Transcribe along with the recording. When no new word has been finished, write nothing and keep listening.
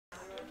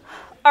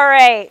All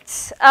right,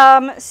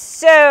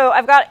 so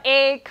I've got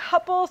a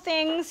couple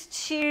things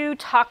to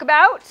talk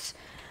about,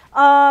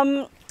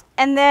 and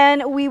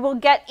then we will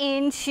get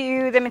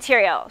into the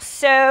material.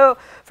 So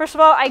first of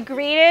all, I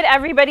graded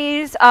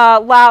everybody's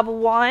lab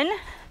 1.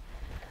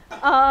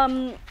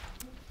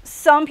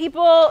 Some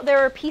people,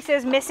 there were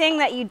pieces missing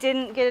that you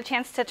didn't get a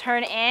chance to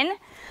turn in.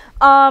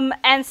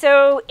 And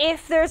so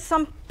if there's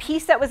some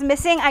piece that was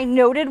missing, I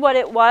noted what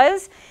it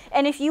was.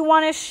 And if you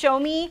want to show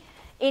me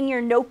in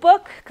your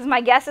notebook, because my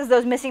guess is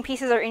those missing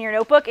pieces are in your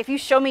notebook. If you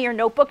show me your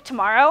notebook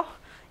tomorrow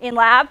in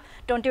lab,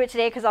 don't do it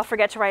today because I'll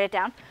forget to write it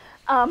down.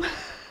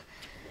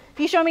 If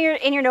you show me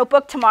in your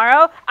notebook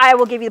tomorrow, I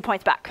will give you the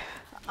points back.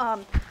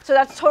 So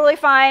that's totally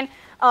fine.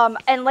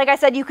 And like I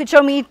said, you could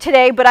show me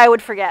today, but I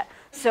would forget.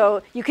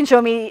 So you can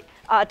show me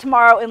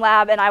tomorrow in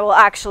lab, and I will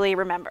actually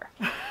remember.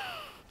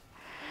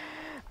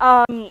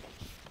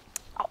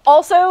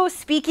 Also,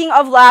 speaking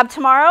of lab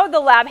tomorrow, the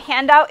lab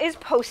handout is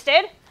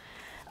posted.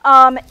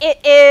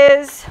 It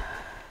is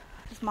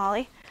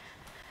Molly.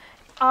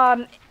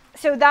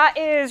 So that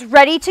is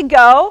ready to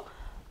go.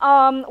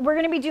 We're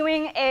going to be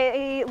doing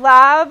a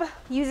lab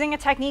using a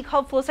technique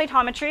called flow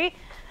cytometry.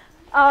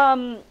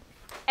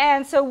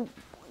 And so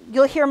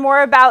you'll hear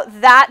more about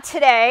that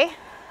today.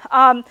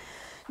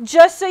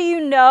 Just so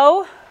you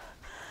know,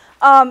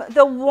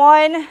 the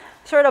one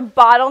sort of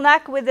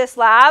bottleneck with this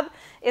lab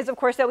is, of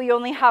course, that we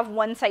only have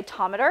one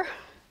cytometer.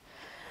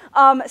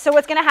 So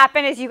what's going to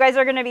happen is you guys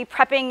are going to be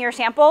prepping your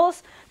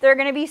samples. There are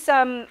going to be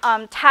some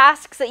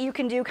tasks that you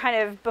can do kind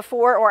of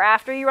before or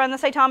after you run the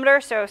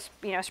cytometer. So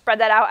spread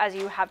that out as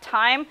you have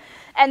time.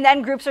 And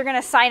then groups are going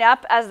to sign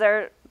up as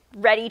they're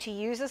ready to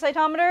use the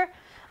cytometer.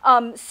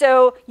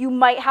 So you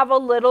might have a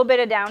little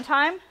bit of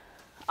downtime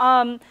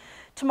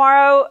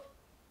tomorrow.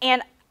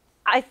 And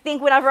I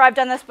think whenever I've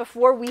done this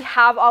before, we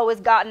have always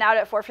gotten out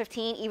at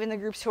 4:15, even the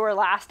groups who are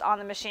last on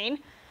the machine.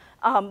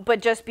 But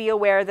just be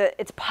aware that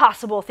it's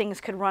possible things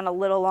could run a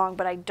little long,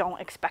 but I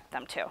don't expect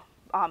them to.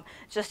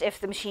 Just if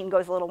the machine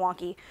goes a little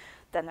wonky,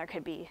 then there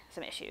could be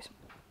some issues.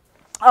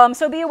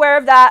 So be aware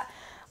of that.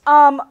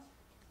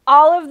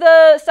 All of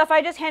the stuff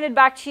I just handed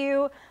back to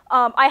you,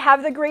 I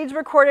have the grades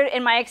recorded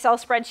in my Excel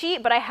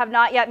spreadsheet, but I have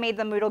not yet made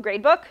the Moodle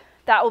gradebook.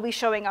 That will be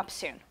showing up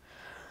soon.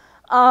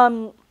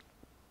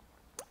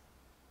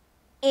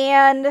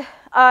 And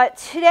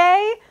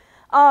today,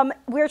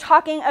 we're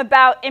talking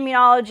about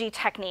immunology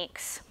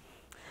techniques.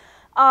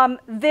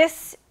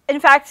 This, in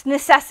fact,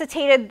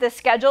 necessitated the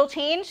schedule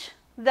change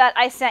that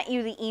I sent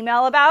you the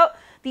email about.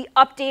 The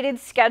updated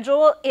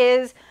schedule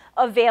is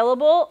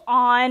available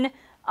on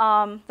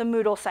the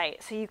Moodle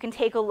site, so you can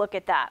take a look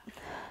at that.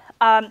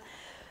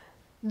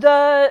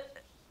 The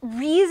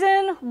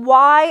reason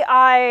why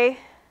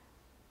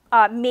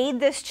I made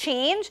this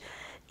change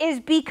is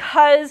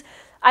because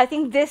I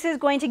think this is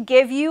going to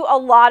give you a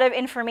lot of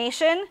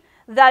information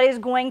that is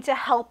going to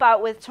help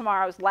out with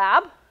tomorrow's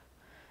lab.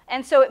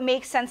 And so it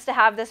makes sense to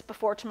have this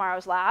before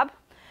tomorrow's lab.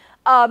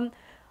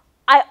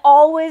 I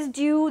always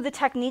do the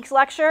techniques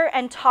lecture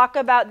and talk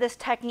about this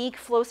technique,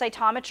 flow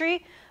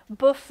cytometry,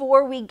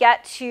 before we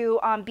get to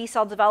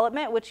B-cell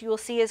development, which you will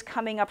see is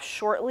coming up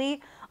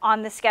shortly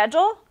on the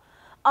schedule.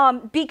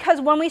 Because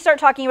when we start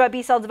talking about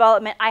B-cell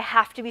development, I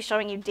have to be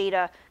showing you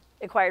data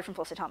acquired from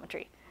flow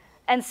cytometry.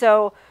 And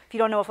so if you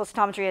don't know what flow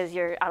cytometry is,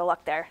 you're out of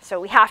luck there. So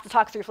we have to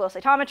talk through flow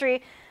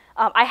cytometry.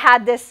 I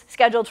had this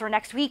scheduled for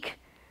next week,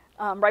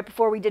 right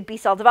before we did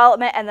B-cell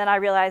development, and then I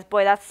realized,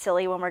 boy, that's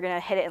silly when we're going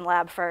to hit it in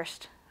lab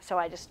first. So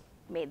I just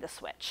made the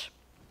switch.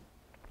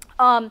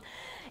 And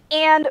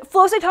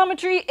flow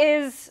cytometry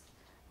is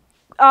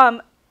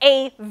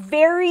a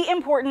very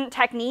important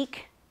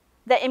technique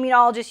that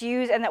immunologists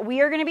use and that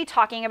we are going to be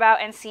talking about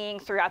and seeing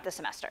throughout the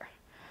semester.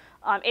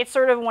 It's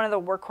sort of one of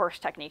the workhorse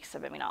techniques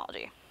of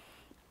immunology.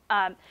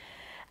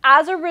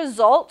 As a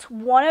result,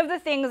 one of the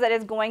things that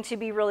is going to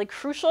be really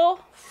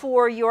crucial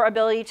for your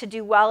ability to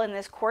do well in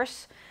this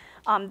course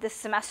this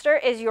semester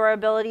is your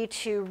ability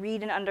to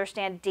read and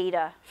understand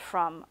data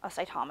from a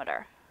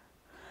cytometer.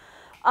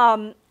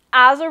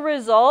 As a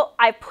result,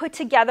 I put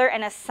together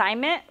an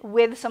assignment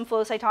with some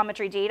flow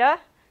cytometry data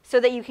so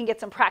that you can get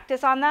some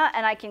practice on that,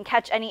 and I can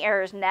catch any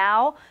errors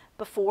now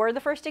before the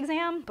first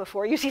exam,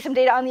 before you see some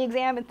data on the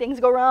exam and things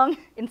go wrong,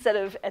 instead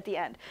of at the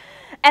end.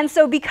 And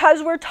so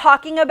because we're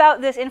talking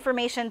about this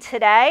information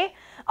today,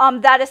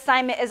 that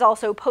assignment is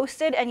also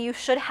posted, and you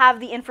should have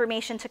the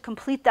information to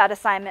complete that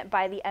assignment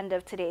by the end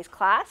of today's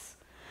class.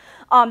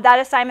 That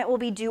assignment will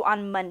be due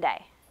on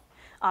Monday.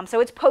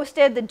 So it's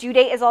posted. The due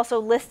date is also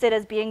listed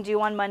as being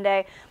due on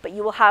Monday, but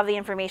you will have the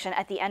information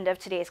at the end of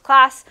today's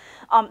class.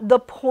 The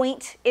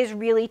point is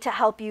really to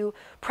help you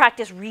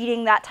practice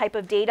reading that type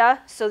of data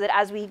so that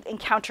as we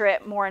encounter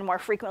it more and more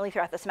frequently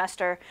throughout the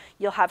semester,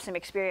 you'll have some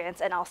experience,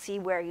 and I'll see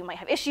where you might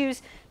have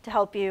issues to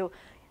help you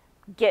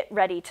get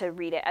ready to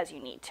read it as you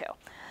need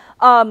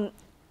to.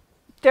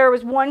 There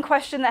was one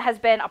question that has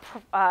been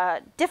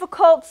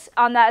difficult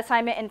on that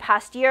assignment in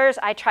past years.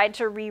 I tried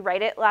to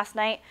rewrite it last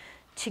night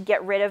to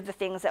get rid of the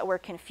things that were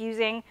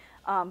confusing.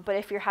 But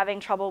if you're having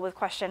trouble with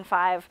question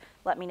 5,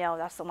 let me know.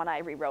 That's the one I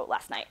rewrote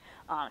last night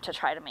to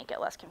try to make it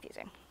less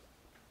confusing.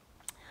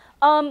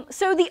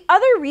 So the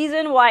other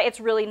reason why it's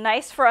really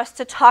nice for us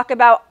to talk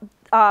about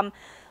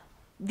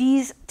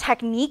these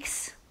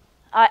techniques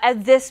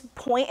at this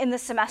point in the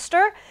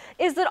semester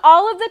is that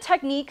all of the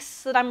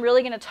techniques that I'm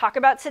really going to talk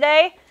about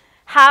today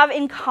have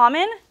in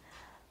common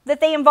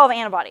that they involve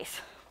antibodies.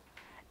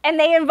 And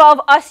they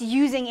involve us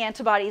using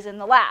antibodies in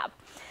the lab.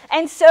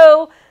 And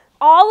so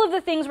all of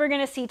the things we're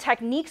going to see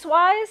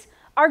techniques-wise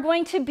are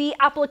going to be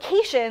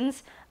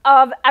applications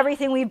of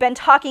everything we've been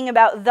talking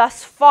about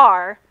thus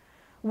far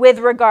with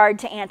regard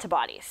to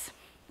antibodies.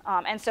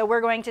 And so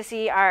we're going to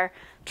see our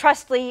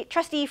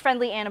trusty,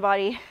 friendly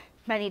antibody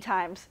many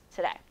times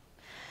today.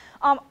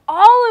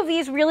 All of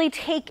these really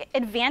take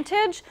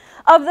advantage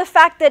of the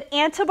fact that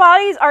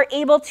antibodies are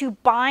able to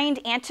bind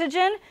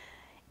antigen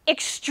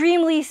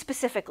extremely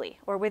specifically,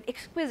 or with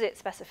exquisite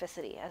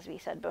specificity, as we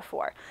said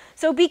before.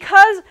 So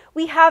because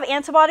we have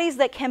antibodies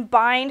that can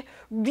bind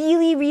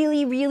really,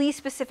 really, really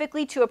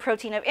specifically to a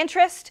protein of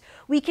interest,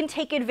 we can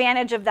take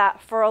advantage of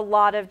that for a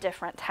lot of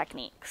different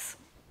techniques.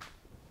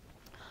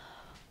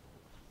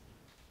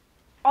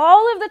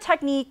 All of the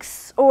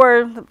techniques,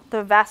 or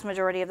the vast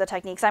majority of the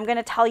techniques I'm going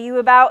to tell you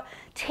about,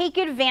 take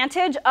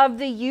advantage of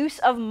the use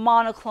of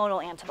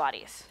monoclonal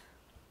antibodies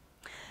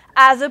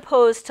as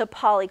opposed to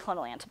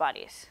polyclonal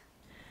antibodies.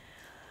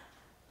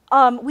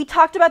 We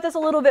talked about this a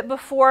little bit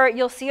before.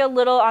 You'll see a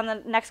little on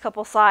the next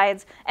couple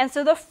slides. And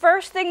so the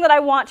first thing that I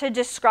want to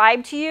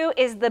describe to you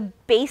is the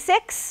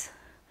basics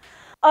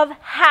of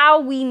how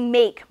we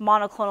make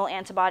monoclonal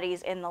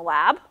antibodies in the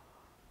lab,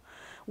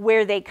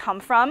 where they come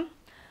from,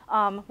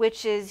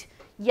 which is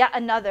yet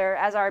another,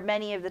 as are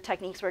many of the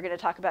techniques we're going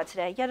to talk about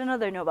today, yet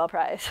another Nobel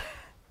Prize.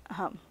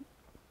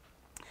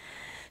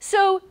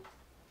 So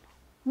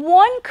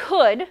one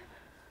could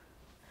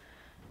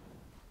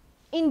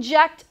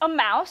inject a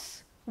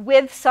mouse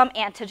with some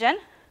antigen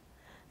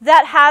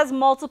that has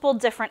multiple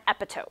different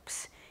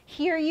epitopes.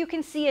 Here you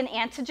can see an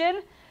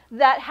antigen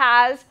that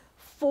has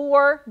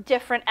 4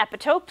 different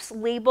epitopes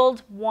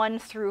labeled 1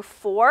 through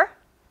 4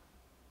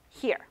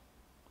 here.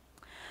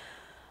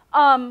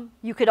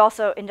 You could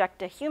also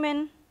inject a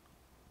human,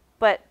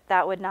 but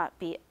that would not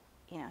be,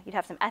 you'd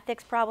have some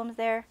ethics problems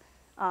there.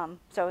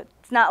 So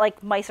it's not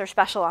like mice are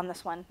special on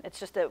this one. It's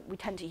just that we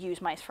tend to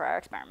use mice for our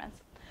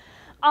experiments.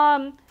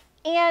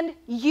 And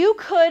you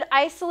could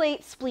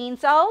isolate spleen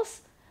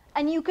cells,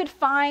 and you could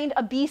find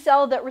a B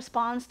cell that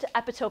responds to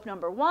epitope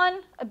number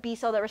 1, a B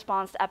cell that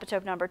responds to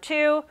epitope number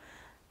 2,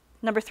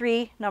 number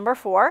 3, number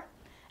 4.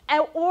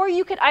 Or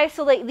you could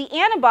isolate the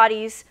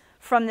antibodies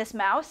from this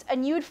mouse,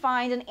 and you'd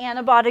find an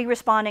antibody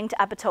responding to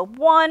epitope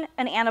 1,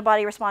 an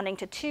antibody responding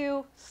to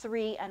 2,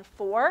 3, and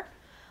 4.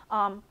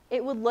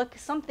 It would look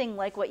something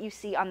like what you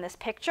see on this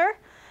picture.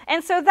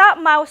 And so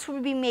that mouse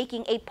would be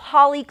making a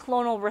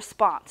polyclonal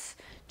response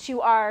to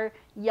our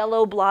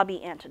yellow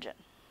blobby antigen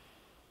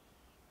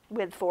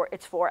with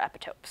its 4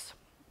 epitopes.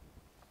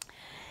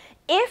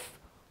 If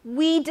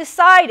we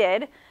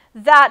decided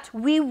that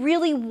we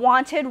really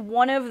wanted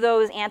one of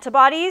those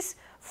antibodies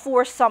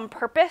for some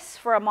purpose,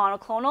 for a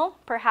monoclonal,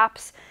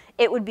 perhaps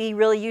it would be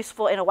really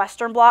useful in a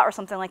Western blot or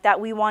something like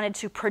that. We wanted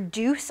to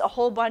produce a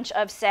whole bunch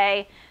of,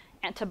 say,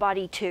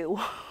 antibody 2.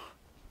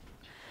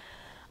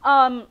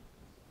 What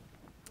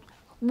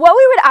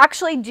we would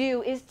actually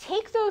do is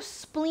take those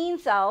spleen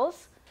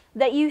cells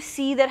that you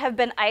see that have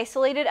been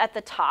isolated at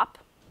the top.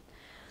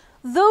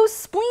 Those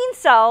spleen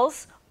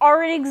cells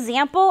are an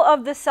example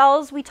of the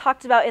cells we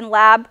talked about in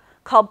lab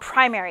called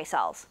primary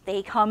cells.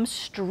 They come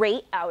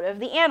straight out of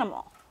the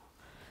animal,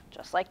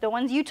 just like the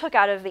ones you took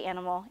out of the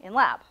animal in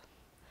lab.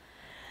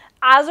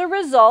 As a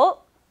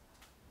result,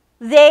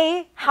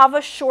 they have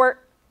a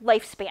short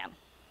lifespan.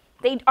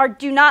 They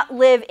do not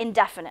live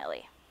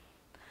indefinitely.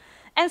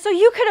 And so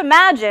you could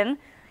imagine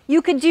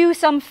you could do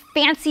some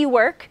fancy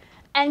work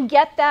and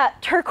get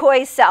that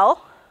turquoise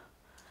cell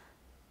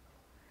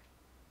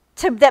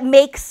that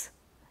makes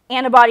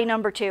antibody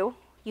number 2.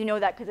 You know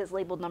that because it's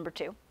labeled number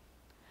 2.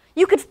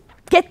 You could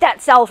get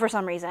that cell for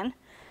some reason,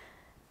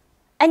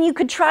 and you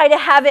could try to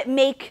have it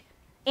make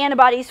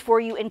antibodies for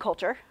you in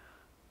culture.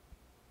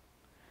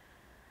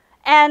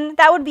 And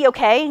that would be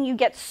okay, and you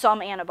get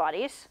some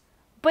antibodies.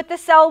 But the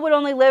cell would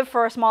only live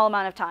for a small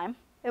amount of time.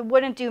 It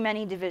wouldn't do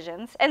many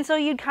divisions. And so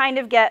you'd kind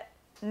of get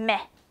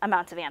meh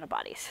amounts of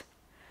antibodies.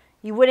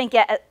 You wouldn't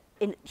get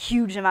a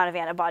huge amount of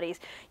antibodies.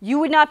 You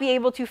would not be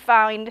able to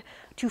found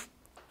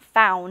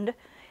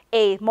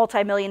a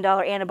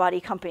multi-million-dollar antibody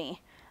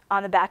company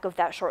on the back of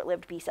that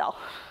short-lived B cell.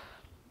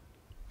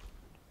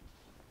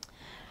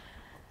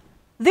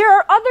 There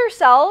are other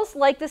cells,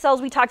 like the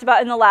cells we talked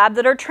about in the lab,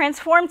 that are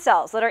transformed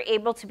cells that are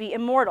able to be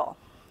immortal.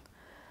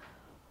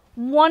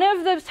 One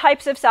of the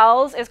types of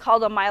cells is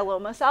called a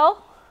myeloma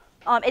cell.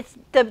 It's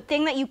the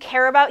thing that you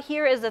care about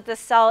here is that this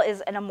cell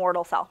is an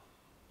immortal cell.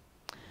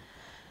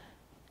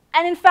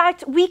 And in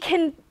fact, we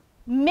can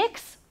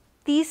mix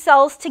these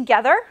cells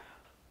together,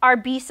 our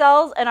B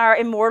cells and our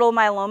immortal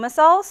myeloma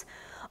cells,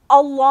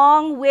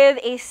 along with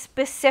a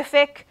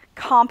specific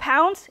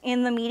compounds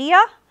in the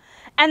media,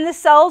 and the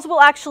cells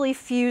will actually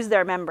fuse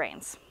their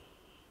membranes.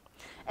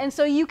 And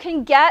so you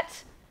can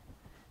get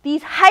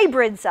these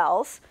hybrid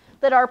cells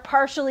that are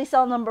partially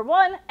cell number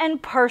 1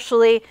 and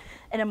partially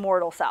an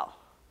immortal cell.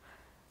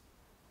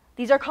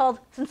 These are called,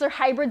 since they're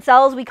hybrid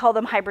cells, we call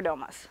them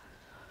hybridomas.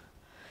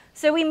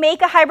 So we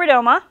make a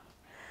hybridoma.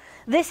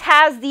 This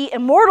has the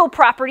immortal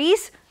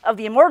properties of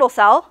the immortal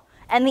cell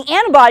and the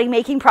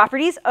antibody-making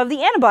properties of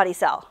the antibody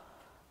cell.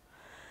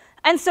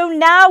 And so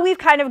now we've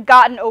kind of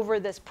gotten over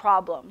this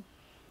problem.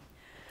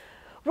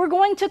 We're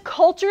going to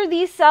culture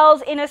these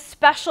cells in a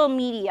special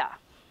media.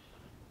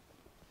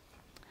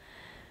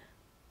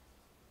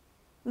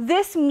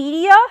 This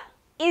media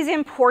is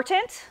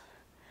important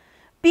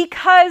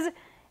because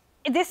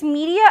this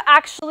media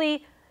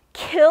actually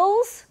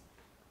kills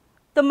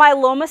the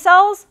myeloma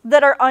cells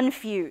that are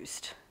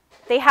unfused.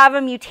 They have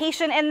a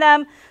mutation in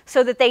them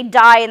so that they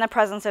die in the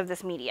presence of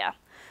this media.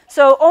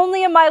 So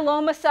only a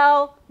myeloma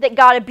cell that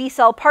got a B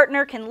cell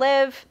partner can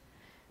live.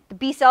 The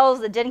B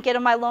cells that didn't get a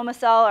myeloma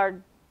cell are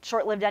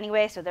short-lived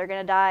anyway, so they're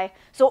going to die.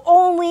 So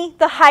only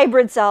the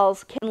hybrid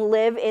cells can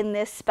live in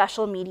this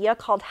special media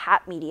called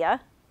HAT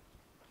media.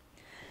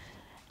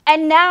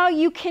 And now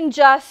you can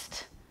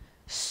just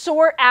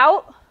sort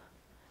out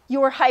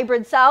your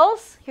hybrid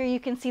cells. Here you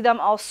can see them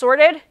all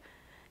sorted.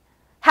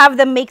 Have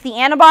them make the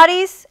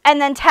antibodies, and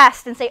then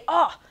test and say,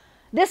 oh,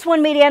 this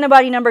one made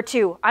antibody number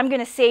 2. I'm going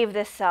to save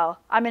this cell.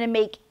 I'm going to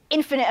make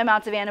infinite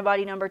amounts of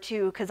antibody number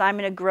 2 because I'm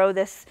going to grow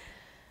this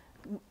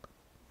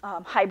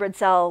hybrid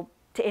cell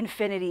to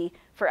infinity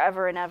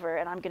forever and ever,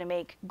 and I'm going to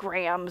make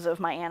grams of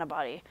my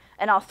antibody.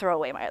 And I'll throw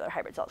away my other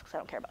hybrid cells because I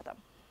don't care about them.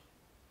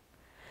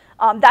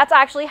 That's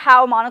actually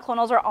how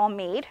monoclonals are all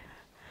made.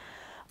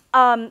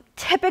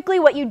 Typically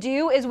what you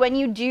do is when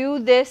you do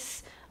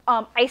this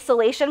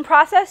isolation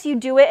process, you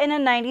do it in a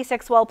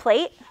 96-well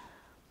plate.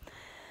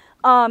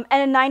 And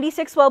a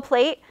 96-well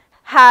plate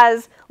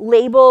has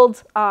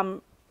labeled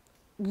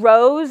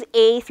rows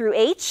A through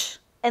H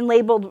and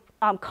labeled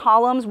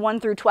columns 1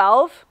 through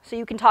 12. So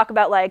you can talk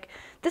about, like,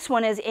 this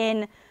one is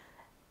in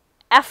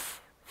F4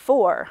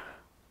 or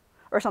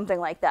something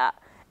like that.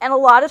 And a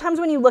lot of times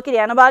when you look at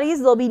antibodies,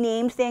 they'll be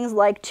named things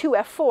like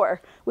 2F4,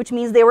 which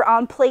means they were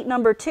on plate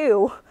number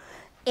 2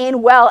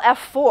 in well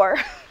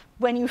F4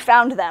 when you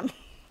found them,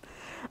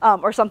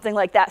 or something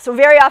like that. So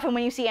very often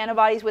when you see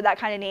antibodies with that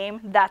kind of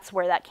name, that's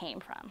where that came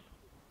from.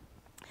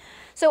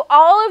 So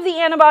all of the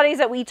antibodies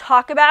that we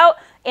talk about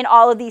in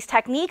all of these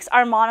techniques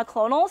are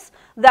monoclonals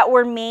that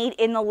were made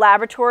in the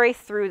laboratory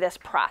through this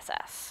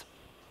process.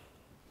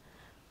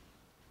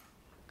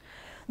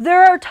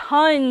 There are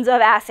tons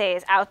of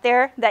assays out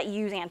there that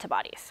use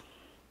antibodies.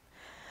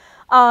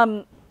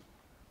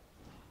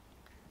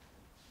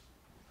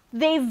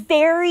 They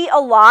vary a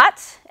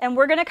lot, and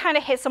we're going to kind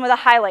of hit some of the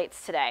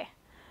highlights today.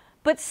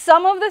 But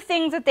some of the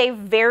things that they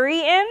vary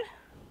in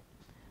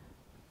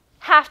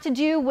have to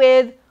do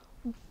with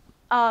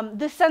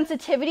the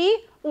sensitivity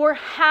or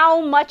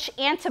how much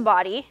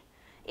antibody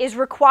is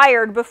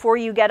required before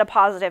you get a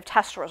positive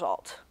test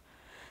result.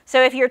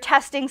 So if you're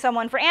testing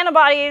someone for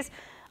antibodies,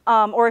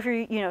 or if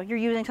you're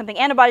using something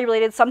antibody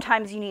related,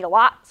 sometimes you need a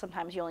lot,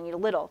 sometimes you only need a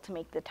little to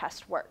make the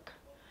test work.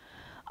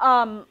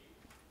 And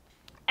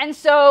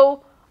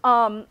so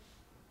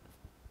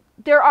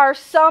there are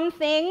some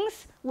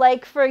things,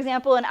 like for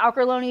example an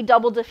alkyl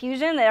double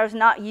diffusion that is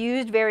not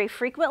used very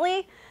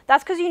frequently.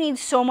 That's because you need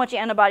so much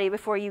antibody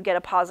before you get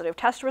a positive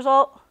test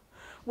result.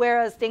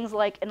 Whereas things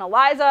like an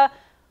ELISA,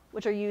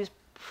 which are used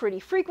pretty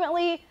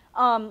frequently,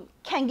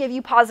 can give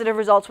you positive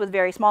results with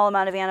very small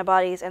amount of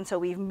antibodies, and so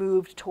we've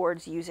moved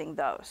towards using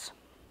those.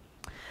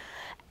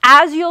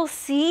 As you'll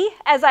see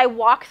as I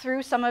walk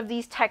through some of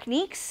these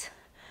techniques,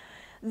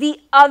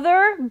 the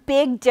other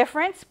big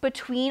difference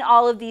between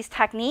all of these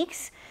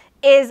techniques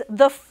is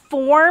the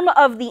form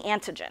of the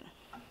antigen.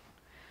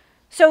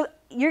 So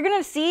you're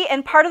going to see,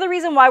 and part of the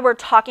reason why we're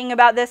talking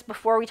about this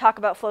before we talk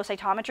about flow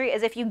cytometry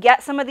is if you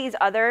get some of these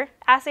other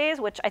assays,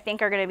 which I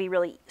think are going to be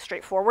really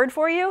straightforward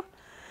for you,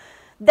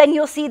 then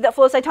you'll see that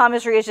flow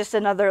cytometry is just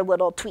another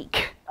little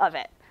tweak of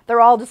it.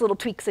 They're all just little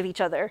tweaks of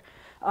each other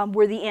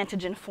where the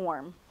antigen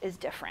form is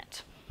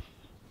different.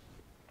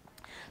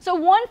 So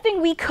one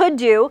thing we could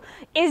do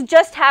is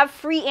just have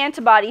free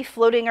antibody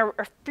floating or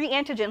free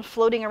antigen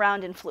floating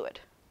around in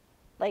fluid,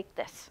 like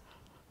this.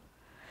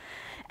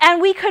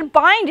 And we could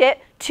bind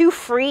it to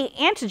free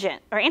antigen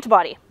or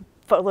antibody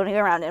floating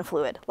around in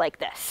fluid, like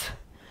this.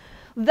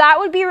 That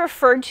would be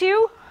referred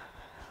to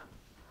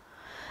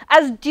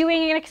as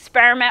doing an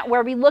experiment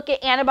where we look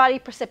at antibody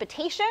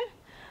precipitation.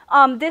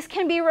 This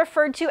can be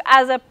referred to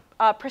as a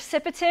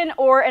precipitin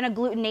or an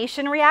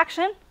agglutination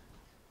reaction.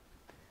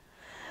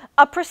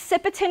 A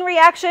precipitin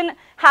reaction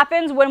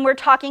happens when we're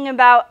talking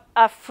about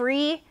a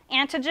free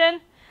antigen.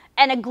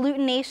 An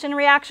agglutination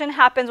reaction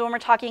happens when we're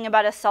talking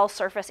about a cell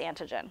surface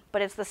antigen,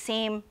 but it's the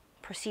same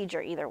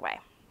procedure either way.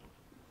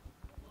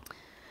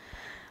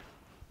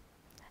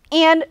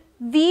 And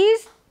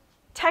these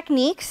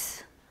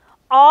techniques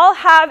all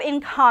have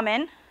in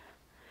common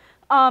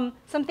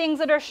some things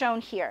that are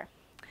shown here.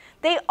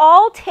 they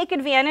all take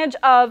advantage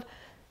of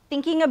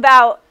thinking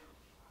about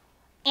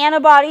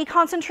antibody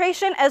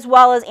concentration as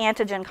well as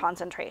antigen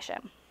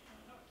concentration.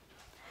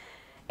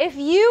 If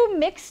you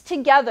mix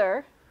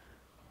together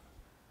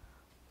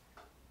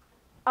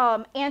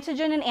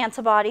antigen and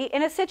antibody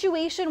in a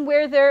situation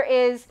where there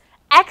is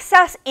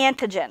excess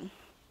antigen,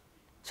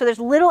 so there's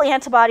little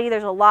antibody,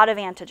 there's a lot of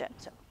antigen,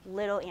 so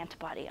little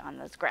antibody on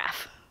this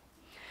graph,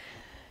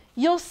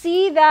 you'll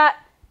see that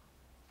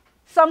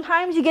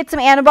sometimes you get some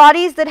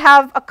antibodies that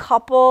have a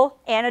couple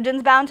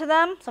antigens bound to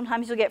them.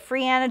 Sometimes you'll get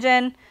free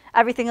antigen.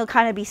 Everything will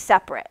kind of be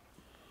separate.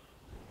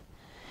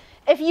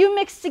 If you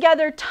mix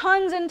together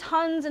tons and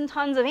tons and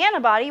tons of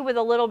antibody with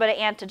a little bit of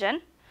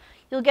antigen,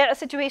 you'll get a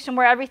situation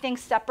where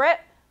everything's separate.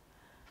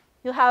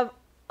 You'll have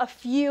a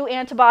few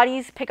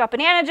antibodies pick up an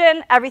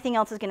antigen. Everything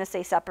else is going to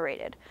stay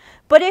separated.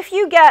 But if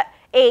you get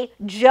a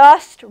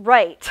just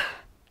right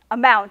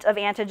amount of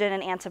antigen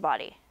and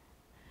antibody,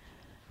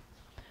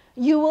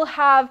 you will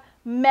have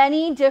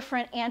many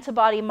different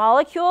antibody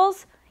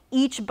molecules,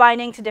 each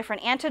binding to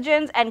different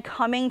antigens and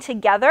coming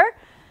together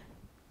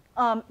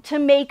to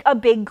make a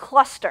big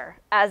cluster,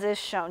 as is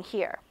shown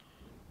here.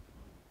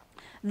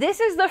 This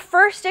is the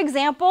first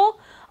example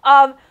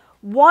of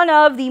one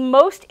of the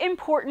most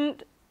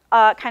important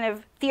kind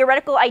of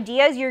theoretical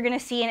ideas you're going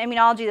to see in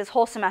immunology this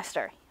whole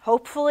semester.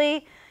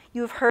 Hopefully,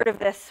 you've heard of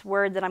this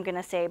word that I'm going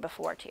to say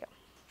before to you.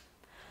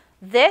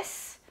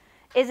 This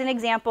is an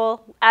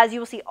example, as you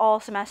will see all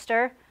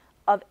semester,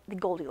 of the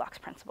Goldilocks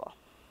principle,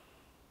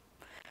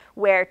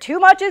 where too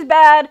much is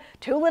bad,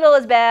 too little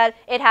is bad.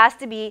 It has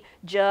to be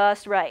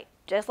just right,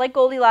 just like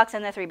Goldilocks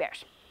and the Three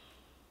Bears.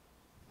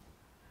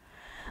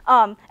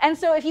 And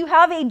so if you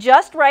have a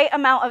just right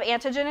amount of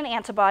antigen and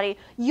antibody,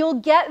 you'll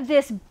get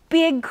this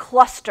big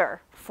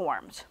cluster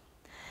formed.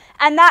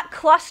 And that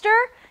cluster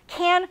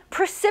can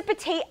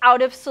precipitate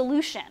out of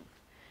solution.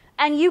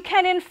 And you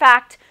can, in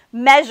fact,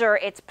 measure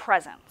its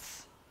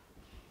presence.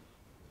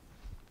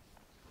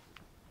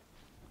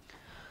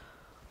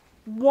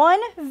 One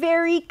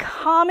very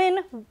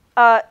common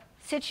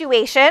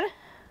situation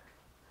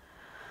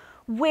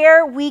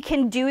where we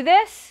can do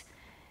this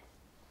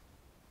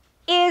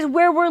is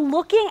where we're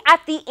looking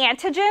at the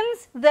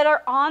antigens that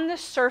are on the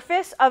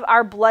surface of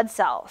our blood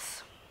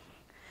cells.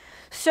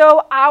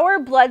 So our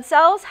blood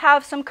cells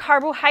have some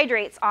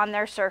carbohydrates on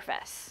their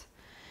surface.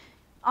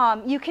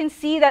 You can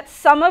see that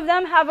some of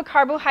them have a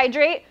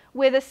carbohydrate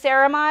with a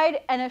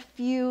ceramide and a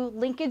few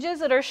linkages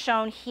that are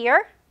shown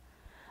here.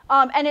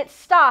 And it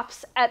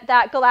stops at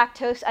that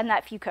galactose and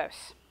that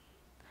fucose.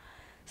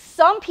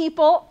 Some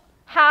people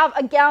have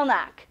a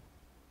GalNAc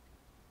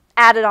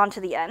added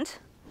onto the end.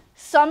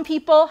 Some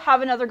people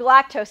have another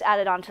galactose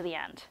added onto the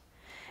end.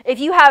 If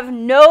you have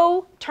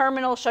no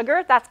terminal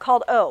sugar, that's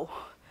called O.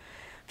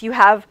 If you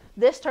have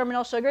this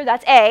terminal sugar,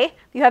 that's A.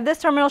 If you have this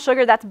terminal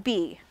sugar, that's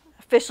B.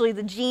 Officially,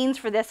 the genes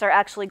for this are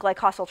actually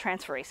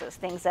glycosyltransferases,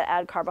 things that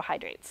add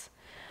carbohydrates.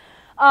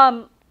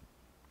 And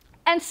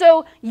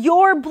so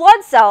your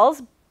blood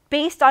cells,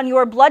 based on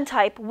your blood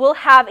type, will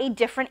have a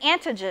different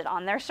antigen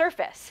on their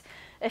surface.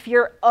 If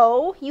you're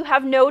O, you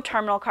have no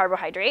terminal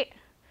carbohydrate.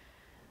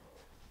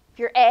 If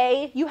you're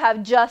A, you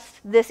have just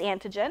this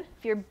antigen.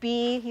 If you're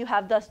B, you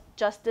have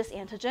just this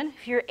antigen.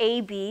 If you're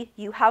AB,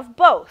 you have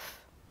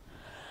both.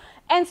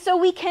 And so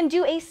we can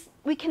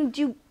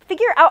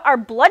figure out our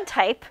blood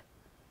type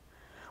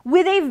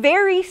with a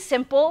very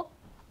simple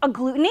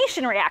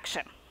agglutination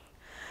reaction,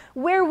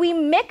 where we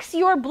mix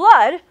your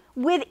blood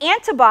with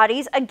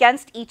antibodies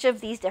against each of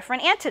these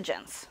different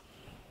antigens.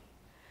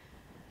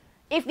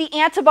 If the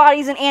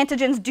antibodies and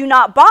antigens do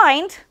not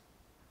bind,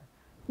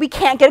 we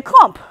can't get a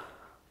clump.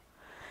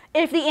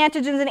 If the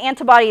antigens and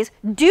antibodies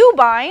do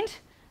bind,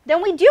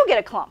 then we do get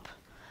a clump.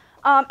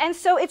 And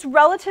so it's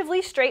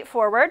relatively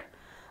straightforward.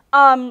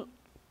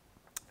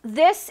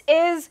 This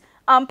is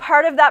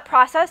part of that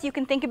process. You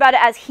can think about it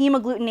as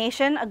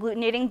hemagglutination,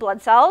 agglutinating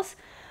blood cells.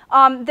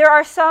 There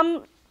are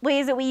some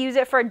ways that we use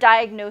it for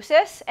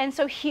diagnosis. And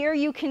so here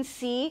you can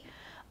see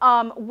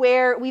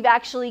where we've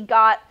actually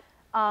got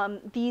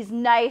these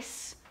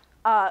nice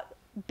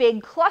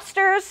big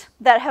clusters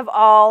that have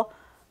all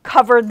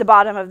covered the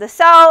bottom of the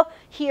cell.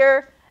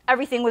 Here,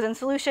 everything was in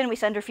solution. We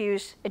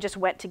centrifuged. It just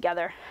went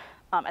together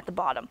at the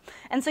bottom.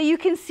 And so you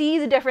can see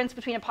the difference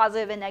between a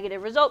positive and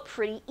negative result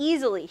pretty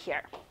easily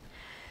here.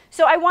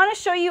 So I want to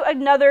show you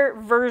another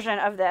version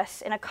of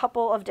this in a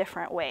couple of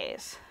different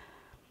ways.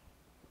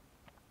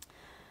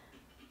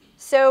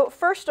 So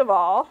first of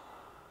all,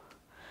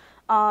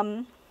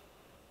 the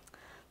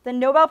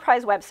Nobel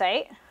Prize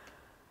website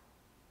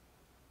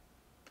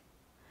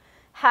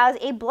has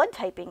a blood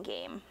typing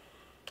game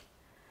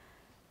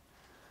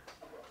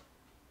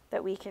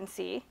that we can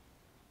see.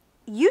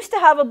 Used to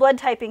have a blood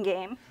typing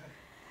game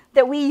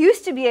that we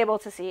used to be able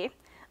to see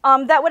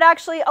that would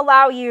actually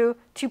allow you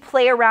to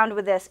play around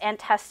with this and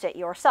test it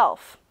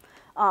yourself.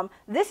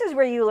 This is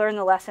where you learn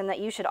the lesson that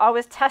you should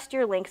always test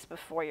your links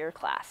before your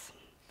class.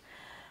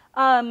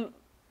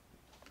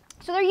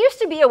 So there used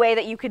to be a way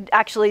that you could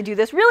actually do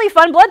this really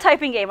fun blood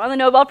typing game on the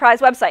Nobel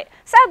Prize website.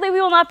 Sadly, we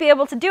will not be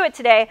able to do it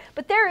today,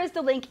 but there is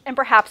the link, and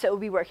perhaps it will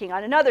be working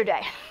on another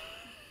day.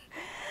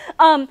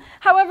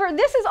 However,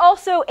 this is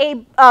also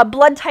a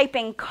blood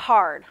typing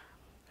card.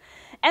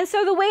 And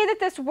so the way that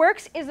this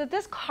works is that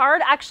this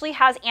card actually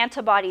has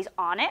antibodies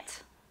on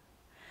it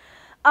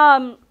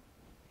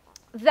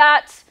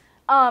that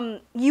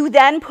you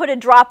then put a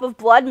drop of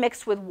blood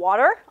mixed with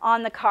water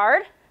on the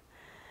card.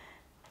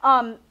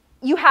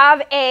 You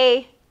have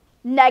a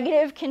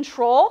negative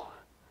control.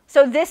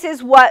 So this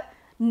is what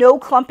no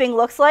clumping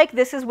looks like.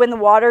 This is when the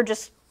water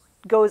just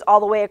goes all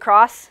the way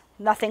across,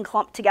 nothing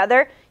clumped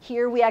together.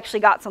 Here we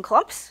actually got some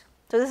clumps.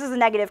 So this is a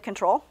negative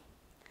control.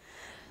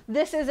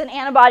 This is an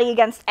antibody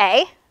against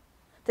A.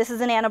 This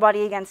is an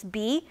antibody against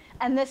B.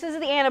 And this is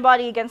the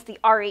antibody against the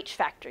Rh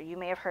factor. You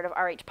may have heard of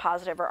Rh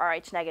positive or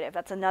Rh negative.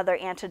 That's another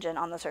antigen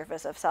on the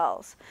surface of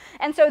cells.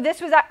 And so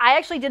this was, I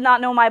actually did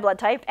not know my blood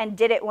type and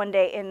did it one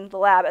day in the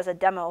lab as a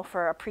demo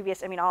for a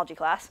previous immunology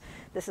class.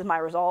 This is my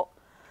result.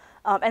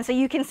 And so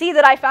you can see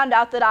that I found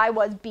out that I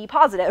was B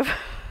positive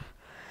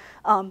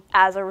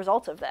as a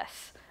result of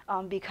this.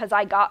 Because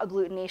I got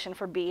agglutination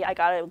for B, I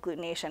got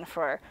agglutination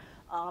for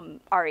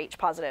Rh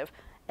positive,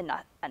 and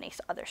not any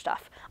other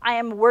stuff. I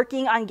am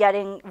working on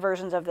getting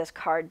versions of this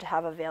card to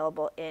have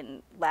available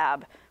in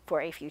lab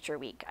for a future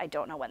week. I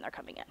don't know when they're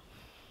coming in.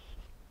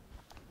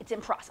 It's in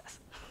process.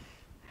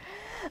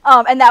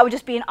 And that would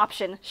just be an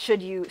option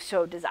should you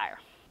so desire.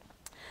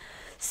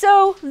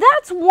 So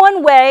that's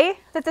one way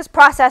that this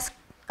process,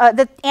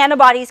 that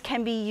antibodies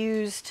can be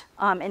used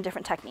in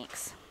different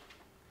techniques.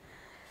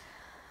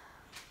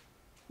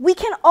 We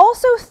can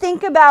also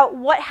think about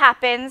what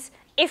happens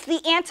if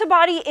the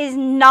antibody is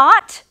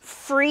not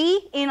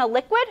free in a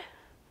liquid,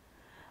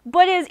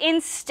 but is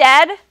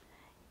instead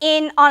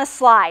on a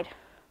slide,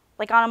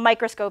 like on a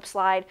microscope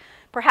slide,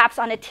 perhaps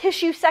on a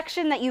tissue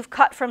section that you've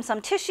cut from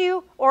some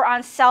tissue, or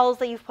on cells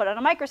that you've put on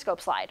a microscope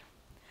slide.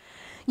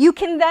 You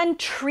can then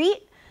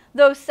treat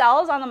those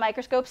cells on the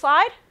microscope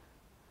slide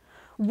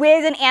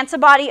with an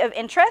antibody of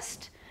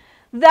interest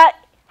that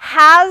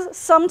has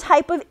some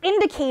type of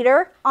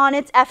indicator on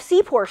its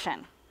Fc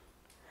portion.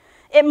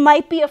 It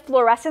might be a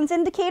fluorescence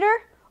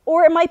indicator,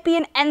 or it might be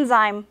an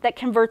enzyme that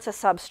converts a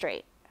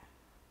substrate.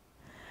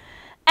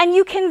 And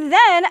you can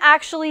then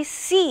actually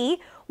see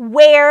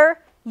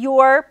where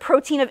your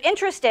protein of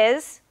interest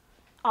is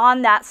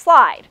on that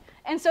slide.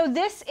 And so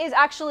this is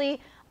actually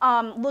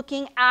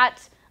looking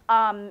at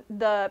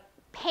the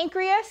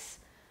pancreas.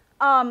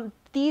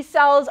 These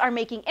cells are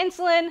making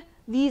insulin.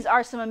 These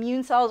are some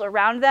immune cells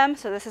around them.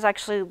 So this is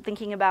actually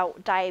thinking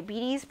about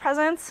diabetes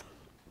presence.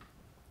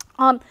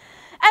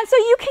 And so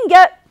you can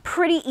get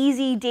pretty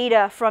easy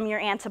data from your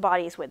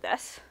antibodies with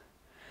this.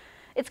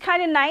 It's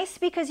kind of nice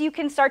because you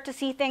can start to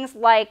see things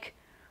like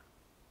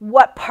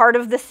what part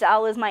of the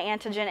cell is my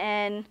antigen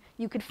in.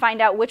 You could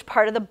find out which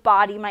part of the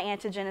body my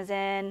antigen is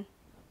in.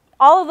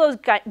 All of those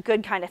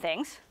good kind of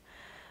things.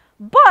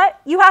 But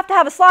you have to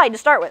have a slide to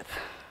start with.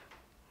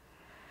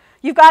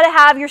 You've got to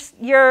have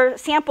your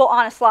sample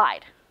on a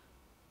slide.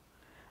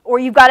 Or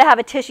you've got to have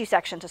a tissue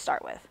section to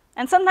start with.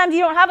 And sometimes you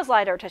don't have a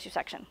slide or a tissue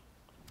section.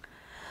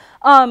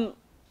 And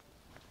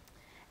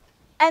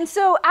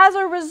so as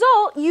a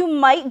result, you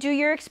might do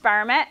your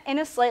experiment in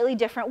a slightly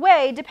different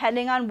way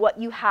depending on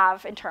what you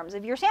have in terms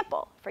of your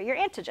sample for your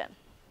antigen.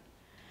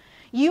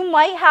 You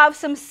might have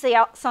some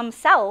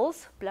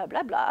cells, blah,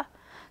 blah, blah,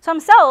 some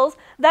cells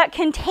that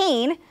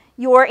contain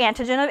your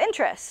antigen of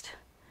interest.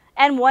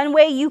 And one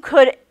way you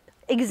could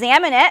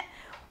examine it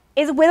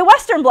is with a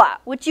Western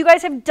blot, which you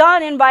guys have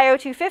done in Bio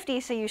 250,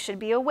 so you should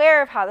be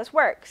aware of how this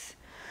works.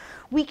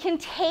 We can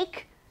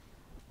take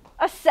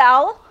a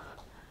cell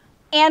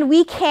and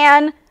we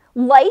can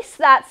lyse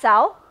that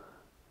cell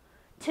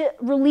to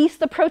release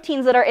the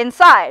proteins that are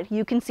inside.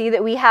 You can see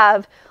that we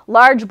have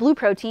large blue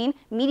protein,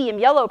 medium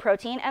yellow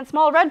protein, and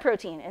small red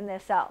protein in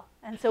this cell.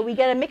 And so we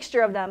get a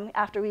mixture of them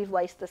after we've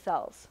lysed the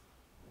cells.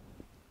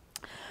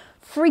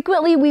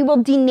 Frequently, we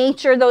will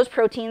denature those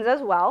proteins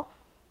as well.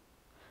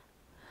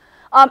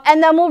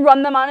 And then we'll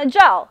run them on a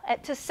gel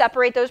to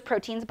separate those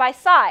proteins by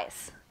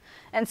size.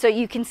 And so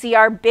you can see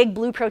our big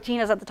blue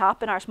protein is at the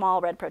top and our small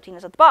red protein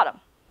is at the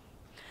bottom.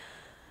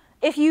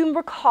 If you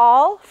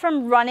recall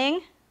from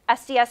running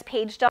SDS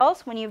page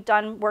gels when you've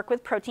done work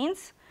with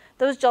proteins,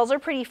 those gels are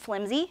pretty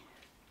flimsy.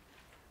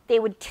 They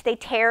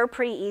tear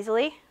pretty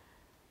easily.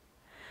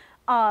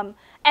 And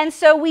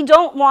so we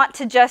don't want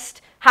to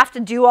just have to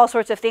do all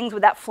sorts of things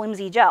with that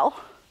flimsy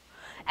gel.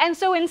 And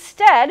so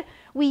instead,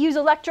 we use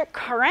electric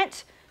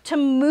current to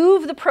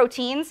move the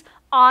proteins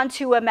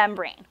onto a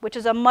membrane, which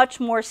is a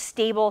much more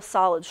stable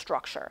solid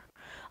structure.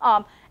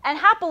 And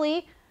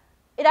happily,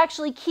 it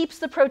actually keeps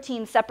the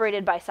protein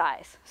separated by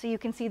size. So you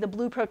can see the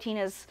blue protein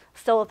is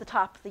still at the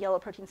top, the yellow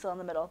protein is still in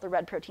the middle, the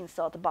red protein is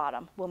still at the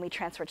bottom when we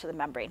transfer to the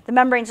membrane. The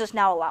membrane is just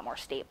now a lot more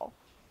stable.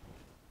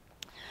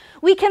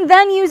 We can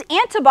then use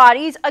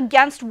antibodies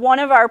against one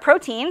of our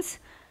proteins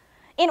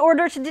in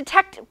order to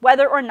detect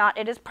whether or not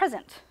it is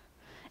present.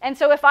 And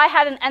so if I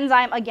had an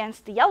enzyme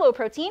against the yellow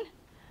protein,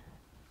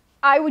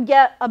 I would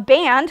get a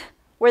band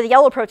where the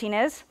yellow protein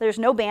is. There's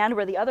no band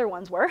where the other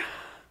ones were,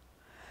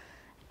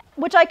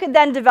 which I could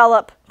then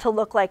develop to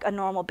look like a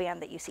normal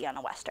band that you see on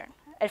a Western.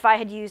 If I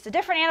had used a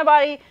different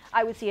antibody,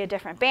 I would see a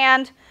different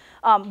band.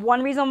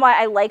 One reason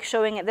why I like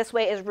showing it this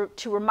way is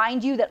to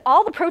remind you that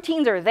all the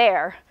proteins are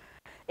there.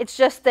 It's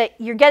just that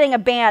you're getting a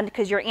band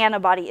because your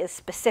antibody is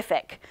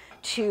specific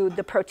to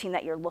the protein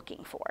that you're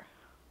looking for.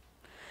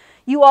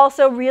 You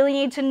also really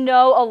need to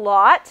know a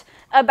lot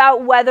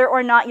about whether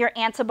or not your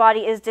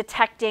antibody is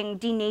detecting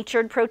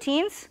denatured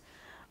proteins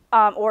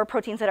or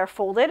proteins that are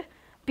folded,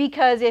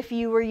 because if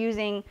you were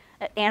using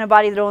an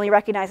antibody that only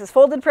recognizes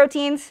folded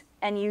proteins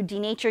and you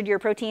denatured your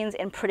proteins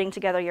in putting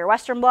together your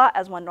Western blot,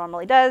 as one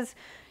normally does,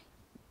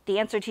 the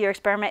answer to your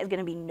experiment is going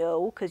to be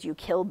no, because you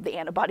killed the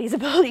antibody's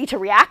ability to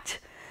react.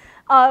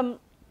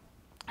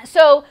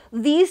 So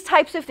these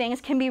types of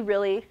things can be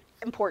really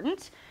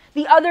important.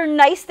 The other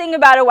nice thing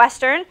about a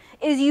Western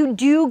is you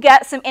do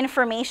get some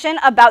information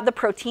about the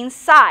protein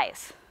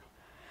size.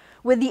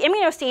 With the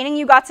immunostaining,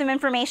 you got some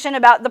information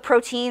about the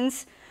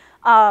protein's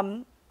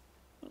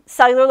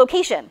cellular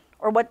location,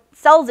 or what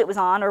cells it was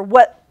on, or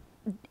what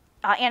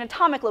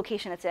anatomic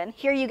location it's in.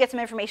 Here you get some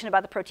information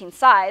about the protein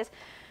size,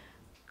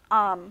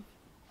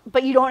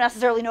 but you don't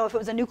necessarily know if it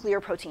was a nuclear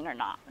protein or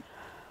not.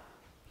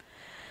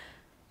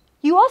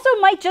 You also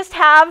might just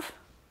have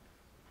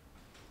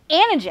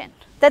antigen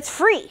that's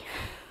free.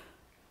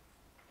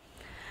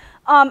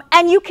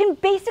 And you can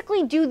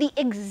basically do the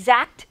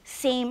exact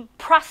same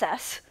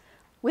process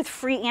with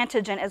free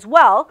antigen as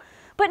well,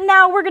 but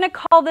now we're going to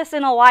call this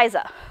an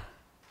ELISA,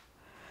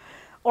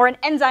 or an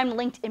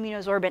enzyme-linked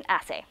immunosorbent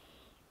assay.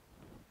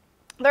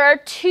 There are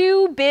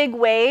two big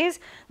ways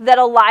that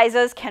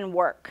ELISAs can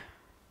work.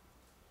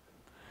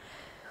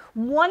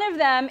 One of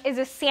them is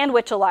a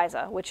sandwich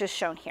ELISA, which is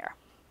shown here.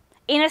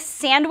 In a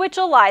sandwich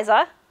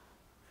ELISA,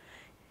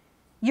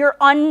 your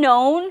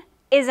unknown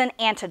is an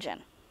antigen.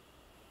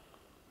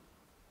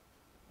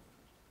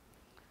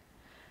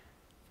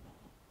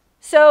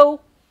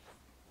 So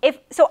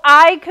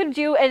I could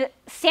do a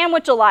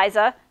sandwich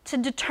ELISA to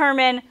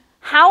determine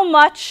how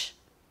much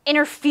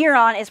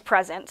interferon is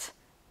present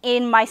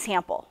in my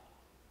sample.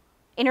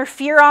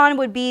 Interferon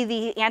would be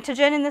the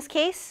antigen in this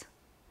case,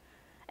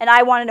 and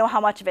I want to know how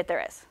much of it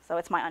there is, so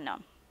it's my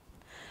unknown.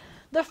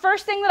 The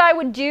first thing that I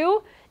would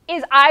do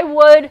is I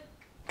would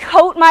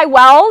coat my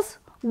wells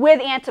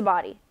with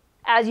antibody,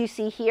 as you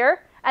see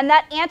here. And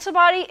that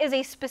antibody is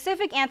a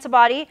specific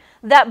antibody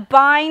that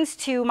binds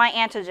to my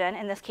antigen,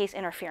 in this case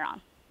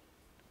interferon.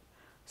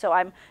 So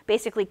I'm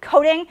basically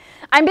coating.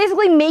 I'm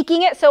basically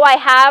making it so I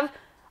have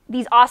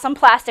these awesome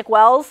plastic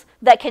wells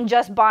that can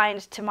just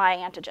bind to my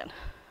antigen.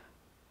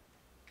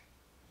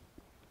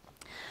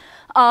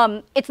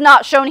 It's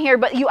not shown here,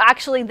 but you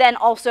actually then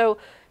also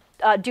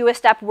do a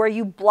step where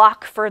you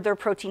block further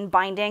protein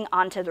binding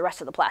onto the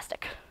rest of the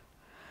plastic.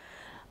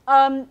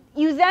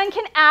 You then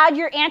can add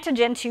your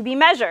antigen to be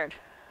measured.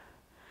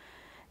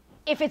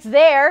 If it's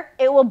there,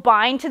 it will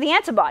bind to the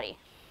antibody.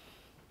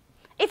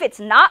 If it's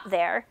not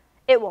there,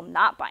 it will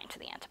not bind to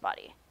the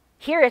antibody.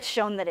 Here it's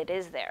shown that it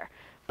is there,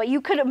 but you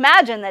could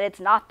imagine that it's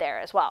not there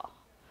as well.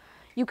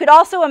 You could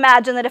also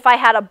imagine that if I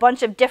had a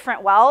bunch of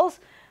different wells,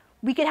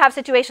 we could have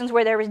situations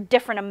where there was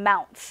different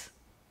amounts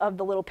of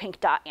the little pink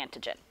dot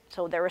antigen.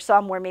 So there were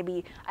some where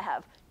maybe I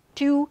have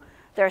 2,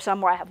 there are some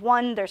where I have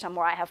 1, there are some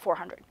where I have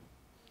 400.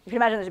 You can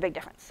imagine there's a big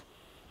difference.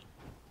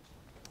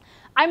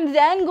 I'm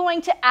then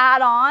going to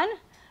add on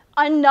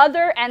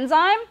another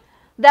enzyme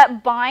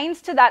that binds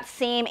to that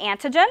same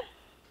antigen,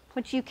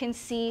 which you can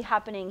see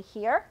happening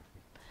here.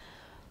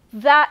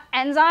 That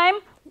enzyme,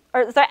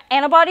 or that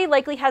antibody,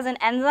 likely has an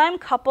enzyme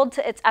coupled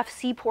to its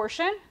Fc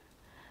portion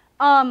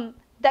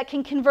that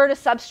can convert a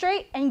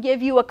substrate and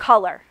give you a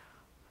color.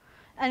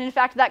 And in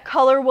fact, that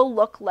color will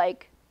look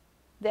like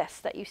this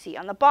that you see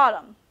on the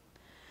bottom.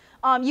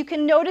 You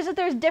can notice that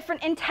there's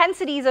different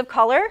intensities of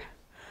color,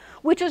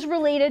 which is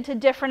related to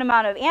different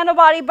amount of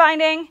antibody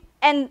binding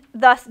and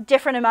thus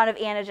different amount of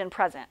antigen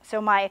present. So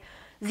my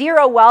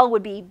 0 well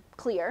would be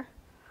clear.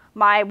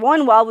 My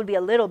 1 well would be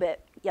a little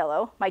bit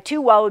yellow. My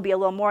 2 well would be a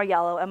little more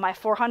yellow. And my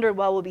 400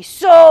 well would be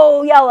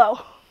so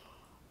yellow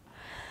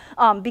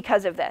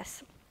because of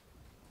this.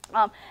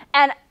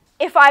 And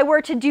if I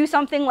were to do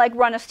something like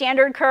run a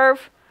standard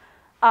curve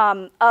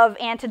of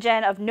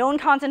antigen of known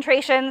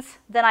concentrations,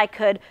 then I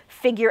could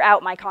figure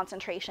out my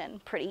concentration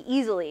pretty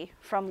easily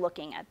from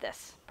looking at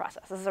this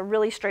process. This is a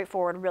really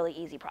straightforward, really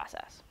easy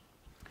process.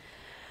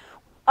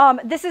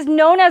 This is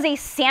known as a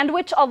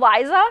sandwich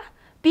ELISA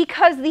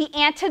because the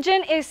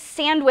antigen is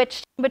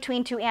sandwiched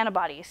between 2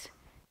 antibodies.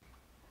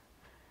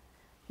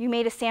 You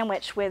made a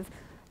sandwich with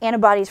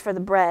antibodies for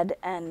the bread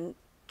and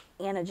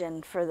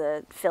antigen for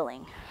the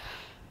filling.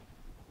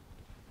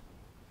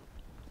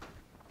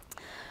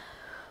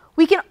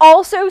 We can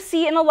also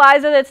see an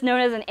ELISA that's known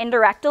as an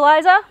indirect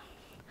ELISA.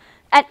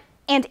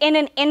 And in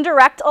an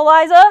indirect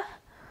ELISA,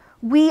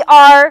 we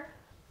are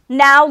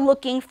now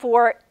looking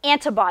for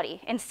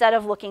antibody instead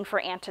of looking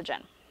for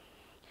antigen.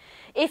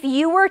 If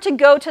you were to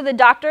go to the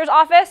doctor's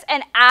office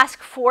and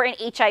ask for an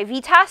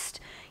HIV test,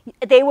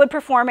 they would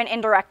perform an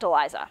indirect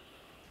ELISA.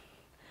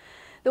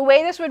 The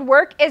way this would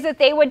work is that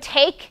they would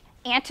take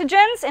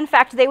antigens. In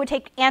fact, they would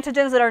take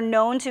antigens that are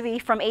known to be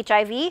from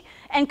HIV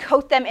and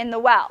coat them in the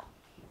well.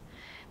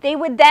 They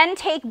would then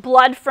take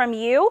blood from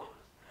you.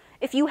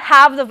 If you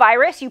have the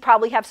virus, you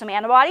probably have some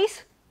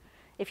antibodies.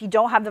 If you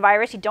don't have the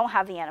virus, you don't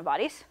have the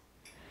antibodies.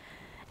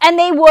 And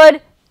they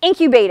would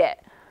incubate it.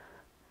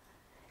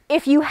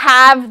 If you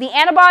have the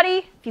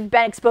antibody, if you've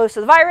been exposed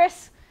to the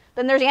virus,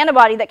 then there's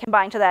antibody that can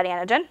bind to that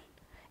antigen.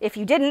 If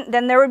you didn't,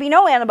 then there would be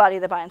no antibody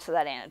that binds to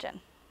that antigen.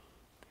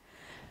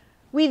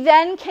 We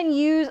then can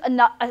use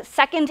a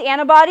second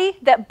antibody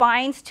that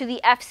binds to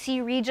the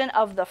Fc region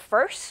of the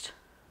first,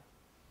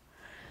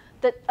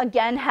 that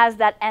again has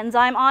that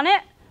enzyme on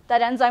it.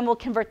 That enzyme will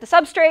convert the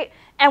substrate,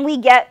 and we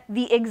get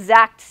the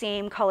exact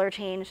same color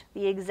change,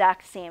 the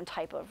exact same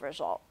type of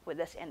result with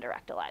this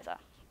indirect ELISA.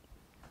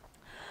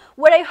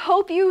 What I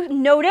hope you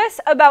notice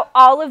about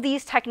all of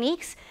these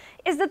techniques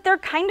is that they're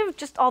kind of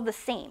just all the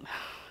same.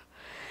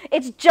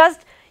 It's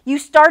just you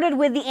started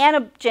with the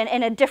antigen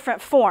in a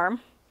different form,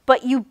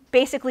 but you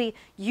basically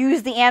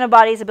used the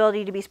antibody's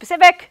ability to be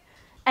specific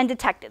and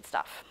detected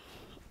stuff.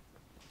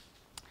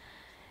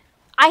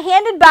 I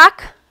handed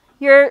back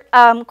your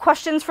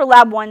questions for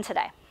Lab 1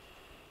 today.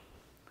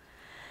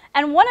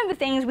 And one of the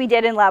things we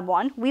did in Lab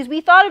 1 was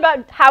we thought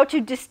about how to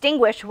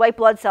distinguish white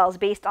blood cells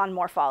based on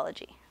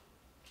morphology.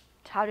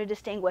 How to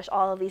distinguish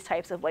all of these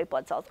types of white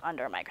blood cells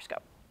under a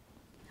microscope.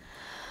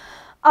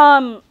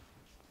 And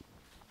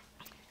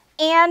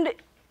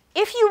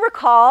if you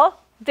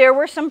recall, there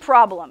were some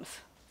problems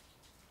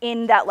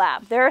in that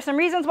lab. There are some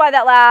reasons why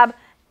that lab,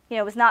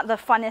 was not the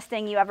funnest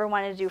thing you ever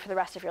wanted to do for the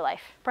rest of your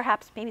life.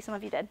 Perhaps, maybe some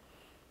of you did.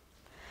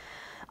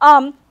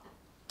 One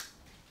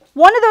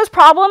of those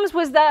problems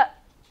was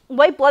that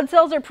white blood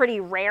cells are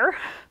pretty rare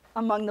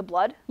among the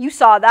blood. You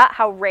saw that,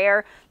 how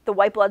rare the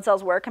white blood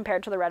cells were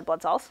compared to the red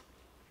blood cells.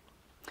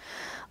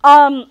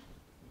 In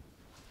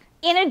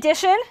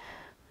addition,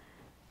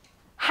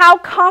 how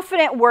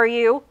confident were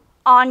you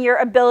on your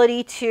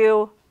ability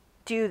to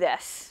do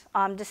this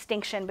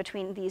distinction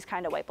between these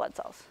kind of white blood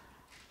cells?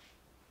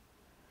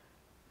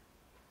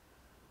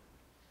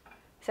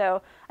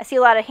 So I see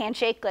a lot of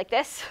handshake like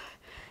this,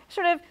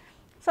 sort of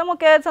somewhat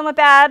good, somewhat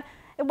bad.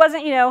 It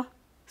wasn't,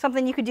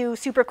 something you could do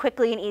super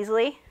quickly and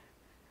easily.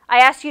 I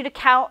asked you to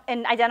count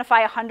and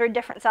identify 100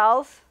 different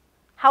cells.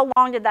 How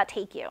long did that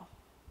take you?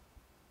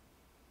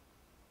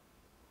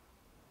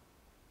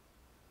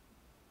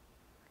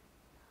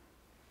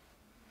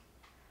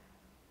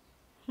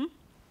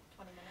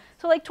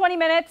 So like 20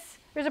 minutes.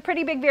 There's a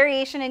pretty big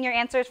variation in your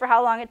answers for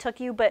how long it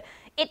took you, but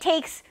it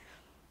takes,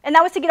 and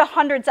that was to get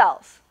 100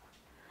 cells.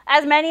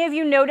 As many of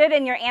you noted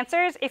in your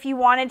answers, if you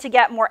wanted to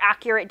get more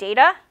accurate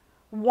data,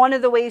 one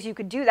of the ways you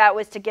could do that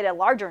was to get a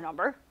larger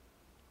number,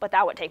 but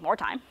that would take more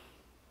time.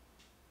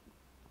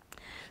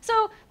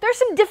 So there's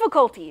some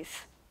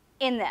difficulties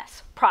in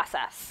this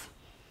process.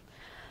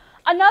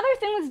 Another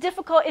thing that's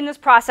difficult in this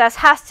process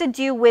has to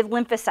do with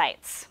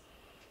lymphocytes.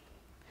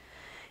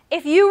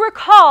 If you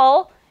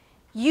recall,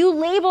 you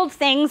labeled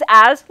things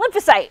as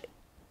lymphocyte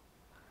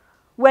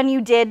when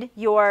you did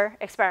your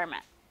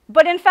experiment.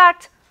 But in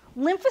fact,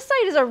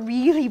 lymphocyte is a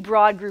really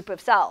broad group of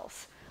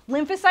cells.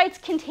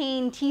 Lymphocytes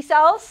contain T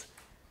cells,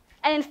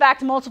 and in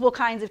fact, multiple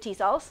kinds of T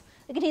cells.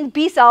 It contains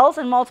B cells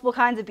and multiple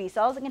kinds of B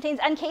cells. It contains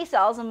NK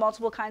cells and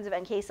multiple kinds of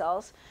NK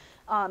cells.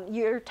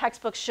 Your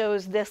textbook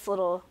shows this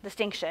little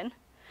distinction.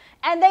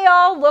 And they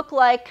all look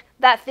like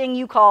that thing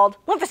you called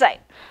lymphocyte.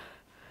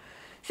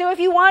 So if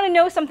you want to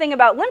know something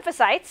about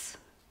lymphocytes,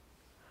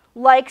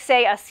 like,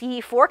 say, a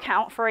CD4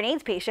 count for an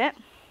AIDS patient,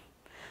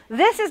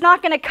 this is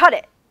not going to cut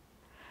it,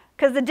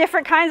 because the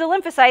different kinds of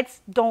lymphocytes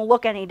don't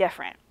look any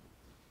different.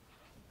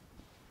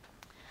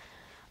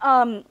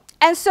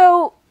 And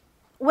so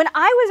when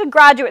I was a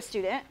graduate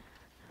student,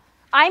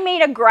 I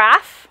made a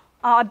graph.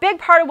 A big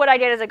part of what I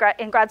did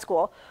in grad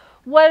school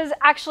was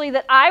actually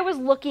that I was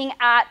looking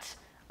at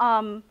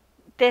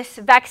this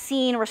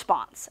vaccine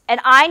response. And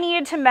I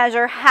needed to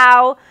measure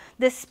how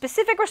this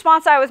specific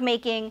response I was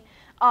making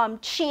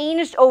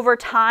changed over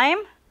time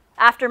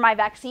after my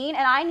vaccine.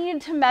 And I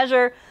needed to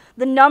measure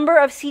the number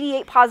of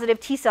CD8 positive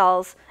T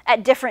cells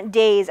at different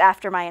days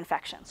after my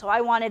infection. So I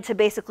wanted to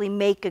basically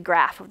make a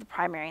graph of the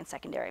primary and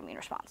secondary immune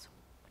response,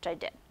 which I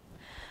did.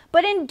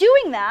 But in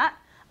doing that,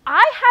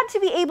 I had to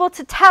be able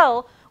to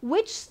tell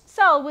which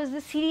cell was the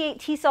CD8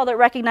 T cell that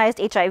recognized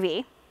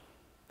HIV,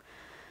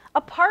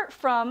 apart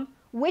from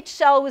which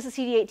cell was the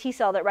CD8 T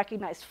cell that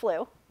recognized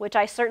flu, which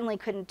I certainly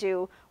couldn't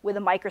do with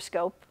a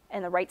microscope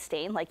and the right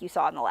stain like you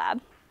saw in the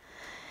lab.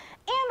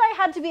 And I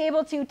had to be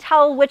able to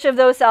tell which of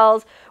those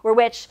cells were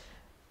which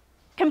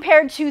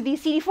compared to the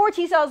CD4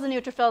 T cells, the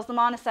neutrophils, the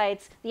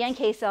monocytes, the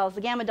NK cells,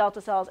 the gamma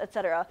delta cells,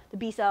 etc., the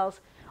B cells,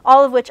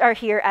 all of which are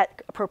here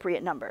at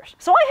appropriate numbers.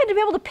 So I had to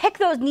be able to pick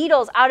those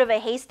needles out of a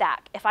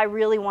haystack if I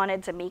really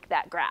wanted to make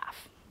that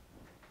graph.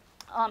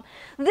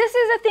 This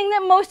is a thing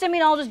that most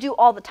immunologists do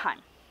all the time.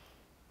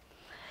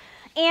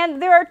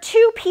 And there are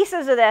two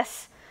pieces of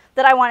this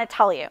that I want to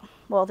tell you.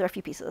 Well, there are a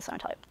few pieces of this I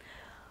want to tell you.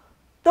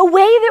 The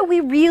way that we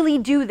really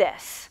do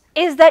this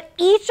is that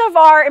each of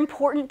our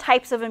important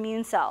types of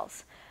immune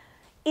cells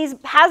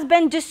has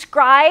been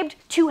described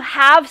to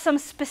have some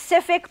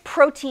specific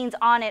proteins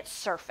on its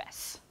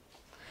surface.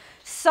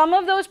 Some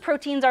of those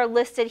proteins are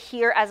listed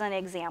here as an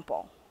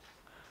example.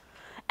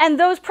 And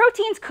those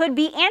proteins could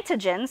be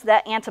antigens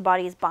that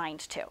antibodies bind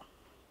to.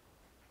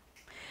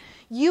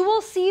 You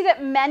will see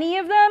that many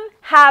of them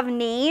have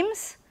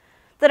names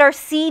that are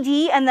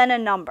CD and then a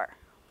number.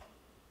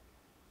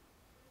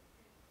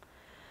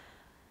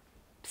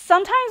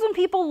 Sometimes when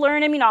people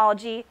learn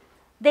immunology,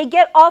 they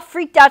get all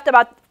freaked out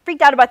about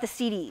the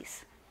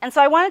CDs. And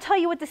so I want to tell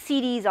you what the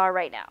CDs are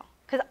right now,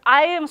 because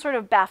I am sort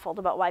of baffled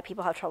about why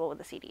people have trouble with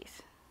the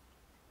CDs.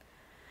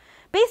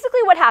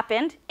 Basically what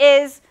happened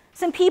is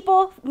some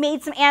people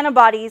made some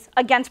antibodies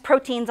against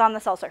proteins on the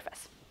cell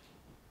surface.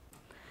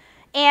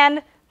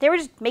 And they were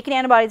just making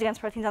antibodies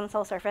against proteins on the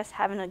cell surface,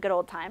 having a good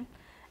old time.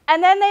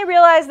 And then they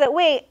realized that,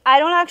 wait, I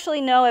don't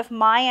actually know if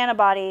my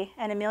antibody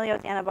and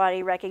Emilio's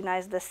antibody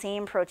recognize the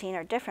same protein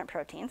or different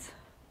proteins.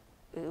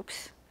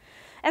 Oops.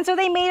 And so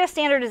they made a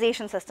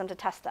standardization system to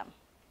test them.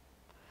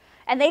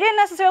 And they didn't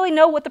necessarily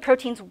know what the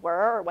proteins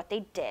were or what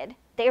they did.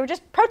 They were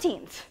just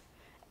proteins.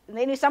 And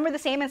they knew some were the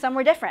same and some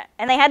were different.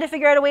 And they had to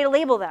figure out a way to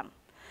label them.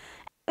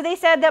 So they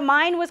said that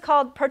mine was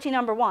called protein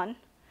number 1,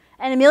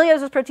 and Emilio's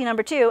was protein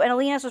number 2, and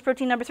Alina's was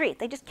protein number 3.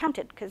 They just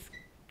counted, because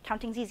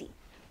counting's easy.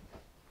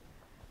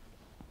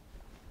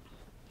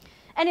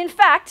 And in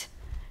fact,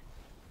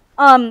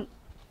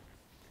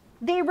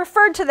 they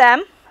referred to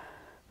them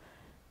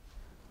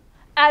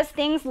as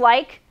things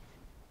like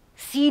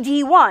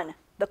CD1,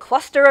 the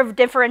cluster of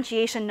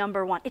differentiation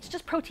number 1. It's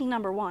just protein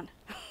number 1.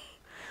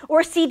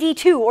 Or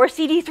CD2, or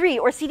CD3,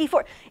 or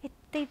CD4.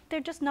 They're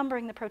just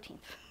numbering the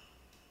proteins.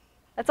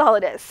 That's all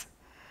it is.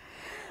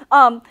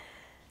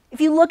 If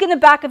you look in the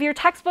back of your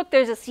textbook,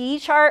 there's a CD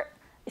chart.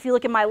 If you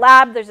look in my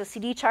lab, there's a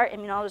CD chart.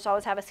 Immunologists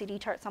always have a CD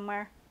chart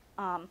somewhere.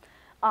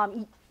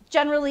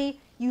 Generally,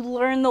 you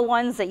learn the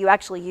ones that you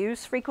actually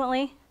use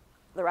frequently.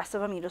 The rest of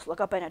them, you just look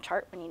up in a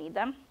chart when you need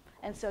them.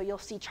 And so you'll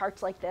see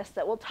charts like this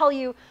that will tell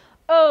you,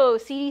 oh,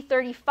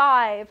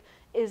 CD35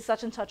 is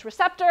such and such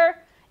receptor.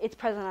 It's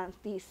present on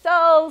these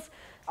cells.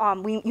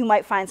 You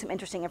might find some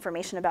interesting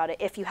information about it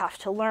if you have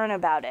to learn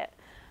about it.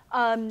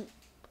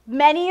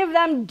 Many of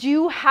them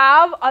do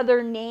have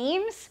other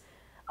names.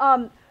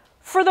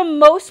 For the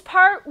most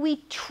part,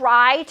 we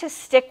try to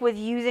stick with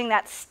using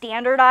that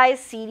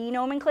standardized CD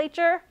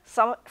nomenclature.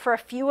 For a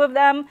few of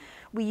them,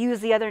 we use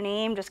the other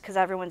name just because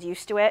everyone's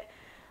used to it.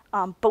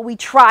 But we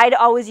try to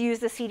always use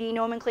the CD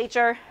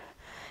nomenclature.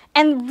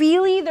 And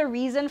really, the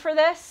reason for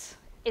this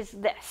is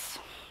this.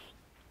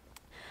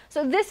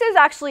 So this is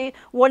actually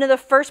one of the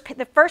first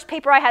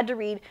paper I had to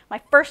read,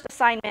 my first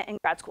assignment in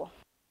grad school.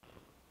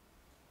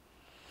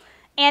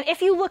 And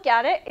if you look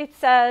at it, it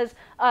says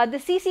the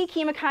CC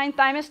chemokine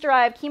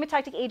thymus-derived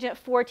chemotactic agent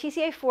for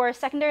TCA4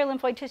 secondary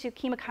lymphoid tissue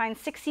chemokine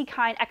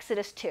 6C-kine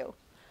exodus 2.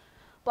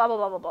 Blah, blah,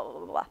 blah, blah, blah,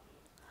 blah, blah.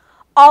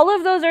 All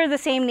of those are the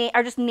same name,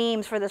 are just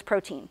names for this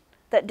protein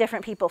that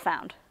different people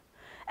found.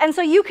 And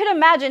so you could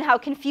imagine how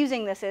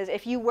confusing this is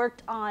if you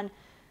worked on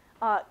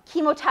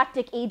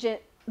chemotactic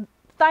agent,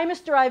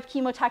 thymus-derived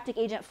chemotactic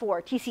agent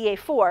 4,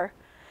 TCA4.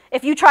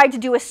 If you tried to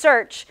do a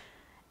search,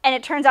 and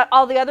it turns out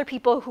all the other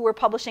people who were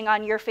publishing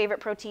on your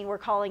favorite protein were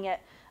calling it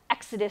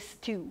Exodus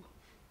 2.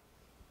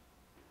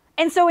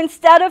 And so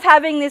instead of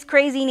having this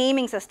crazy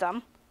naming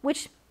system,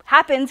 which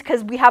happens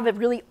because we have a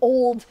really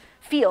old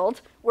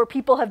field where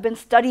people have been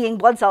studying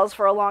blood cells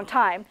for a long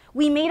time,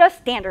 we made a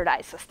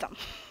standardized system.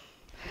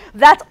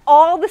 That's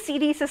all the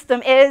CD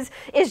system is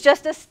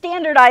just a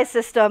standardized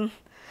system,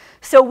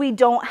 so we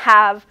don't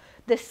have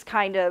this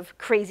kind of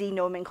crazy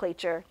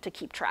nomenclature to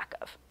keep track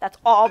of. That's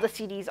all the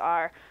CDs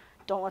are.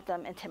 Don't let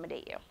them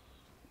intimidate you.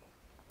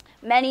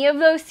 Many of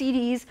those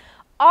CDs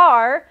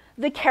are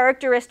the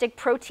characteristic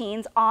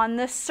proteins on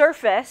the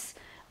surface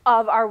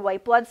of our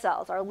white blood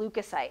cells, our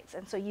leukocytes.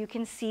 And so you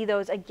can see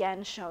those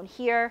again shown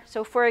here.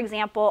 So for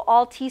example,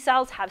 all T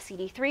cells have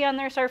CD3 on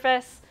their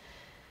surface.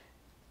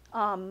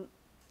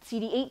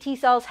 CD8 T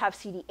cells have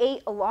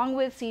CD8 along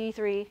with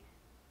CD3.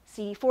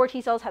 CD4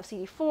 T cells have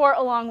CD4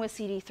 along with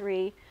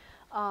CD3.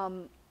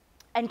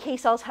 NK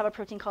cells have a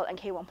protein called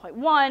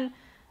NK1.1.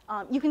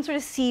 You can sort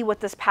of see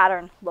what this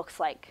pattern looks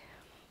like.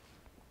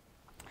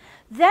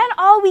 Then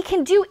all we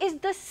can do is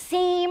the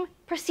same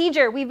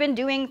procedure we've been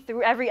doing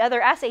through every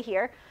other assay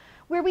here,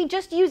 where we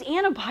just use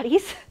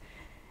antibodies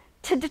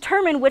to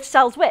determine which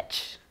cell's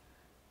which.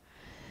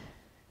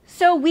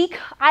 So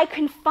I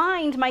can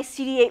find my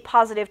CD8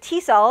 positive T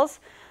cells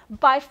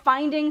by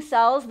finding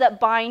cells that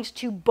bind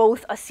to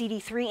both a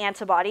CD3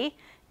 antibody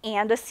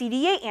and a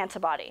CD8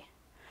 antibody.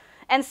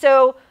 And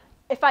so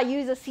if I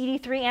use a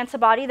CD3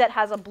 antibody that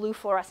has a blue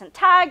fluorescent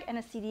tag and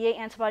a CD8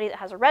 antibody that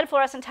has a red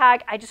fluorescent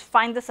tag, I just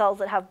find the cells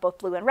that have both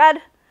blue and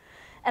red,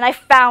 and I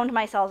found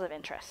my cells of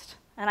interest.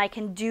 And I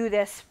can do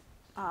this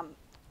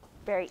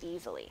very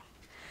easily.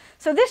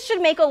 So this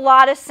should make a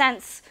lot of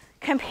sense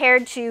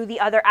compared to the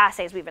other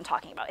assays we've been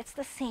talking about. It's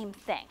the same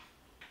thing.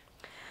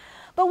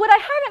 But what I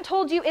haven't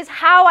told you is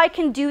how I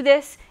can do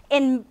this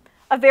in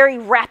a very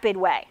rapid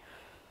way.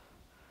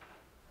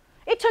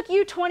 It took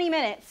you 20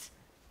 minutes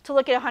to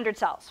look at 100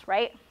 cells,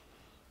 right?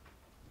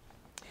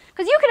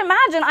 Because you can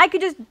imagine I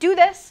could just do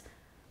this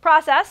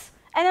process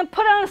and then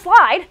put it on a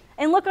slide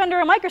and look under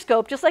a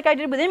microscope just like I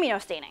did with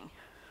immunostaining.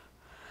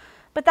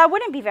 But that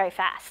wouldn't be very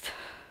fast.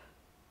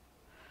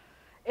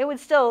 It would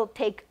still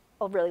take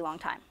a really long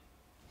time.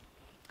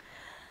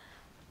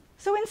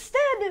 So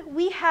instead,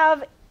 we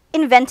have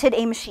invented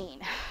a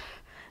machine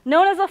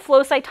known as a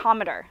flow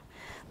cytometer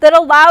that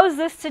allows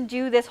us to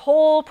do this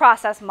whole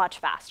process much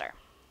faster.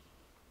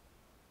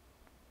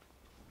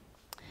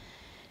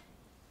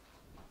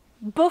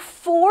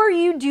 Before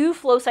you do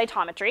flow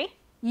cytometry,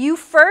 you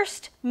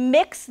first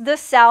mix the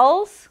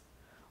cells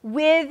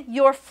with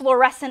your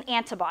fluorescent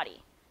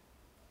antibody.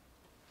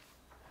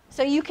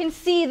 So you can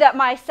see that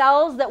my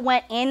cells that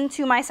went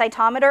into my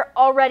cytometer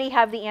already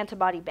have the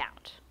antibody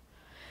bound.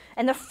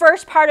 And the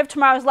first part of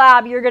tomorrow's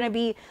lab, you're going to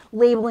be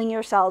labeling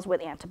your cells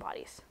with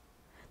antibodies.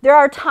 There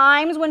are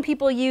times when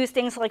people use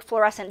things like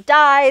fluorescent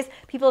dyes.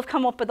 People have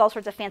come up with all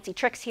sorts of fancy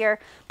tricks here,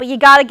 but you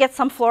got to get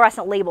some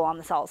fluorescent label on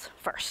the cells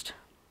first.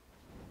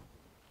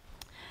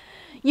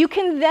 You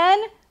can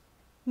then,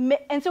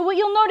 and so what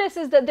you'll notice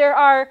is that there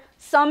are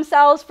some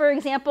cells, for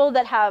example,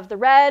 that have the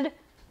red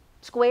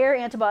square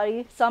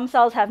antibody. Some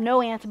cells have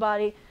no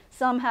antibody.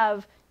 Some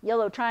have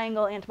yellow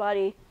triangle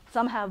antibody.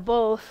 Some have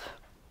both.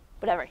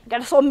 Whatever. You got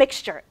this whole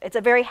mixture. It's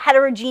a very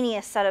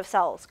heterogeneous set of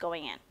cells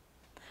going in.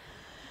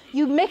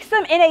 You mix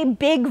them in a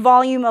big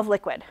volume of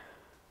liquid.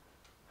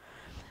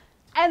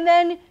 And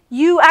then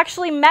you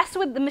actually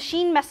the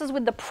machine messes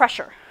with the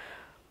pressure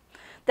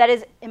that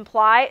is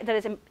applied,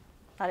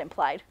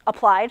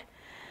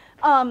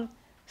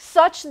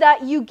 such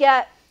that you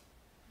get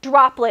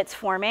droplets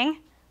forming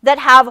that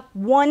have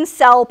one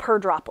cell per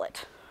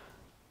droplet.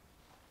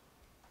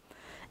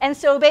 And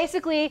so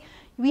basically,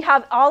 we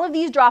have all of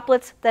these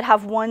droplets that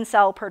have one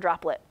cell per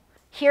droplet.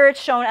 Here it's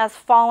shown as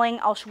falling.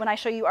 When I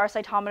show you our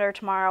cytometer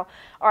tomorrow,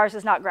 ours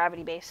is not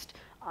gravity-based,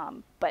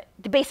 but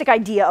the basic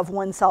idea of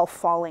one cell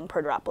falling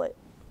per droplet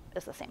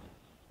is the same.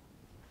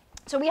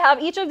 So we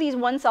have each of these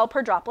one cell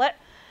per droplet,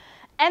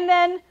 and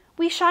then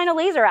we shine a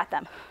laser at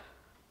them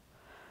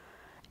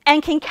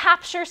and can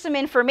capture some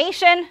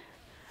information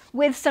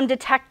with some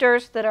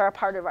detectors that are a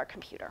part of our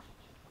computer.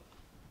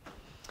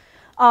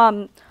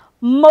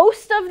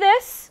 Most of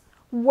this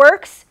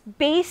works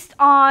based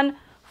on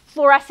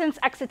fluorescence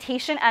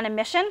excitation and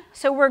emission.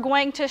 So we're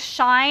going to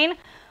shine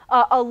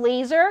a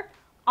laser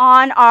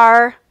on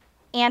our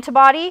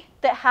antibody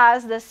that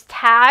has this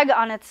tag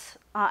on its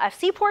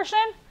Fc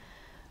portion,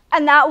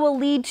 and that will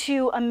lead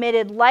to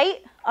emitted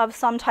light of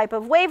some type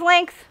of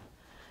wavelength.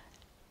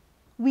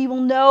 We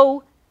will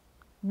know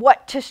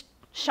what to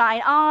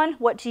shine on,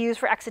 what to use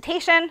for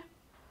excitation,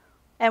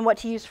 and what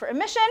to use for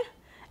emission,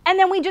 and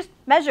then we just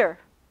measure,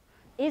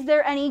 is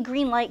there any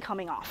green light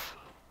coming off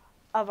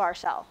of our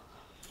cell?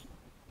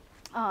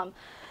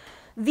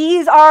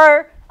 These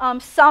are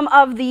some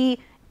of the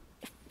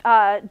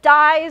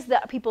dyes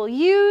that people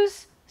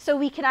use, so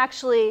we can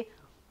actually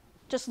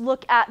just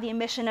look at the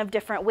emission of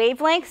different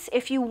wavelengths.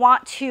 If you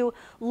want to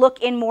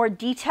look in more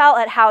detail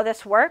at how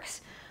this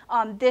works,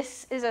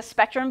 this is a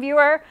spectrum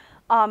viewer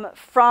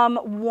from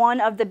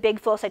one of the big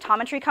flow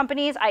cytometry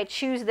companies. I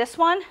choose this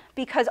one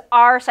because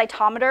our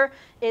cytometer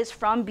is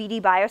from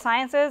BD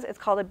Biosciences. It's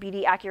called a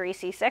BD Accuray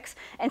C6.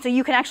 And so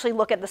you can actually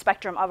look at the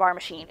spectrum of our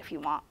machine if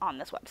you want on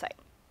this website.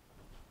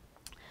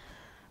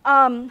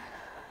 And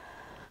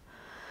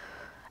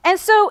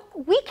so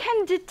we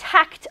can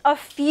detect a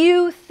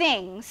few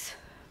things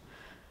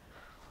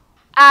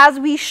as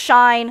we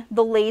shine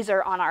the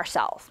laser on our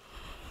cells.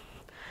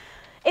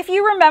 If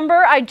you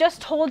remember, I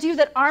just told you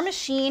that our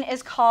machine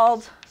is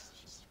called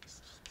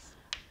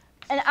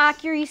an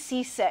Accuray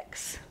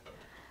C6.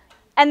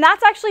 And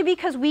that's actually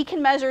because we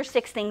can measure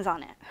 6 things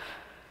on it.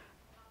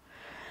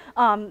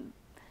 2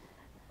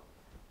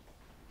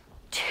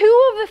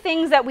 of the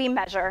things that we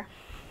measure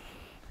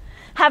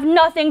have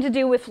nothing to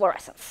do with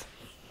fluorescence.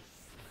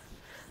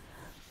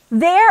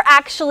 They're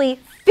actually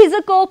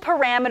physical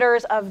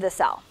parameters of the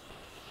cell.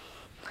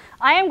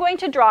 I am going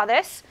to draw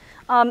this.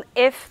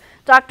 If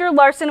Dr.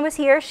 Larson was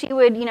here, she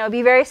would,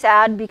 be very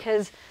sad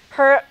because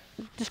her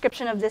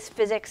description of this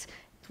physics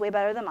is way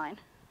better than mine,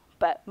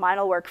 but mine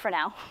will work for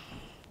now.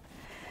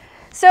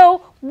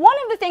 So one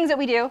of the things that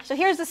we do, so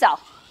here's the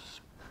cell.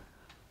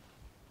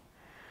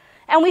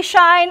 And we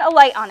shine a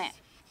light on it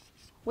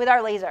with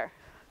our laser.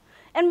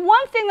 And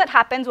one thing that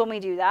happens when we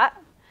do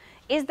that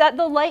is that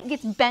the light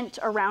gets bent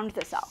around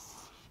the cell.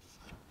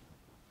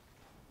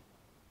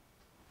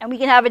 And we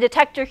can have a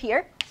detector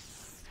here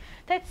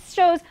that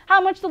shows how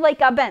much the light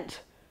got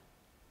bent.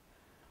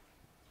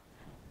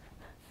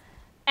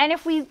 And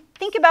if we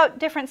think about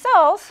different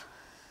cells,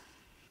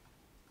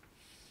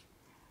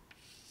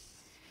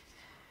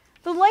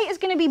 the light is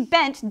going to be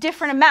bent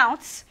different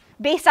amounts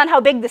based on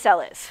how big the cell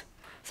is.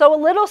 So a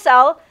little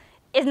cell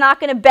is not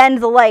going to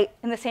bend the light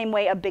in the same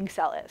way a big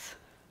cell is.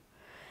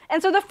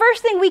 And so the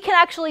first thing we can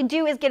actually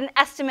do is get an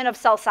estimate of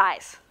cell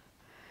size.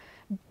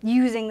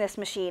 using this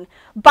machine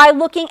by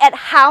looking at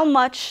how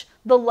much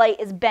the light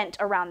is bent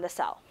around the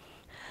cell.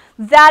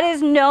 That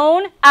is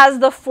known as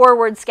the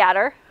forward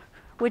scatter,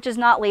 which is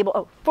not labeled,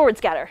 oh, forward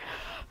scatter,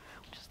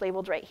 which is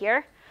labeled right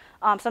here,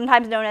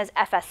 sometimes known as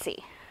FSC.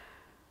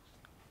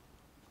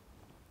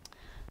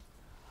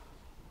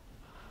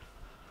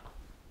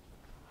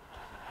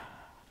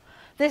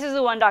 This is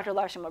the one Dr.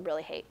 Larson would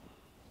really hate.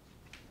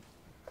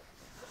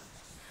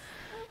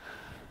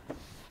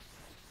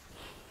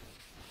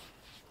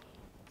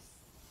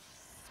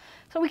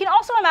 So we can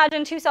also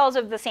imagine two cells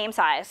of the same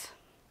size,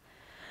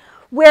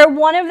 where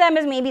one of them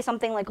is maybe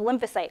something like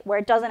lymphocyte, where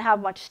it doesn't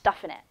have much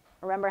stuff in it.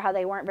 Remember how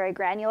they weren't very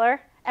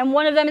granular? And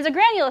one of them is a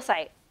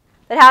granulocyte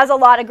that has a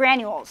lot of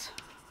granules.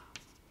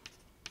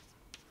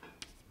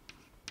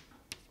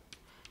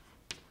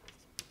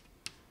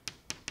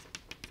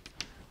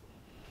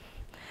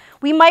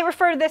 We might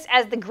refer to this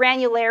as the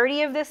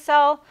granularity of this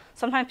cell.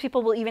 Sometimes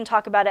people will even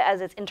talk about it as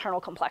its internal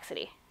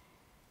complexity.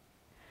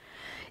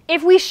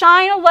 If we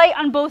shine a light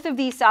on both of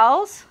these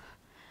cells,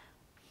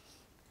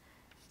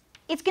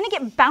 it's going to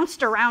get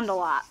bounced around a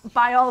lot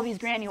by all of these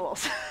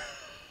granules.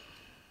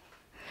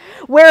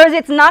 Whereas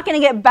it's not going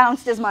to get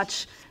bounced as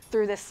much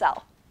through this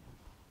cell.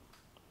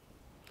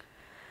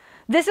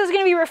 This is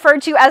going to be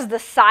referred to as the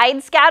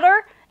side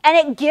scatter, and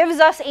it gives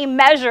us a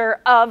measure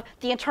of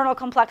the internal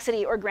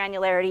complexity or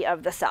granularity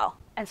of the cell.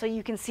 And so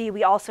you can see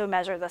we also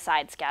measure the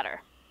side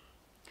scatter.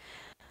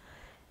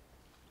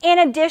 In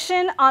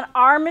addition, on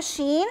our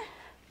machine,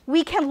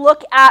 we can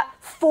look at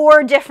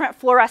 4 different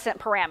fluorescent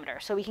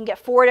parameters. So we can get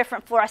 4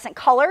 different fluorescent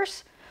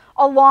colors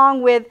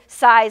along with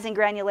size and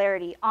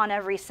granularity on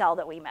every cell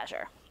that we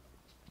measure.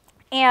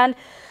 And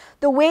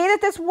the way that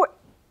this works,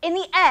 in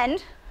the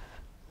end,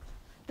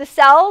 the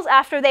cells,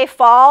 after they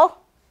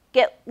fall,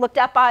 get looked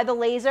at by the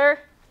laser,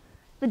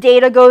 the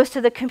data goes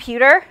to the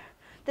computer,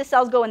 the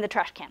cells go in the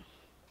trash can.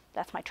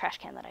 That's my trash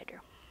can that I drew.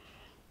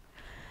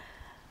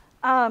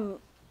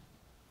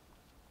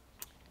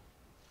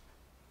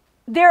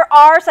 There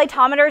are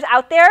cytometers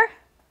out there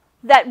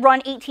that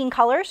run 18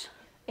 colors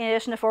in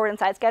addition to forward and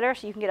side scatter,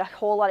 so you can get a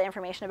whole lot of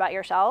information about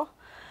your cell.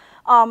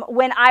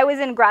 When I was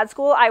in grad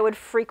school, I would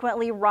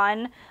frequently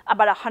run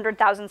about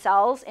 100,000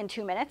 cells in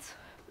 2 minutes.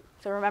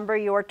 So remember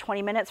your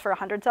 20 minutes for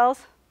 100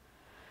 cells?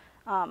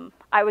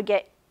 I would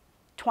get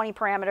 20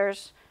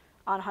 parameters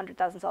on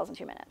 100,000 cells in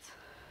 2 minutes.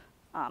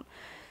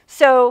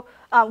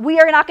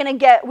 We're not going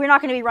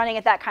to be running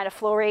at that kind of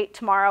flow rate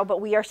tomorrow, but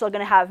we are still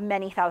going to have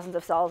many thousands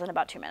of cells in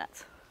about 2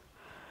 minutes.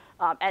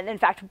 And in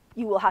fact,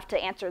 you will have to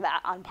answer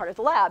that on part of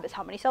the lab, is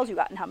how many cells you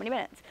got in how many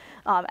minutes,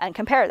 and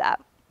compare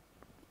that.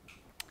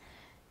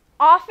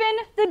 Often,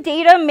 the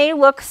data may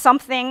look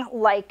something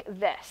like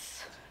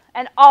this.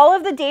 And all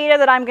of the data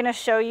that I'm going to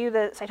show you,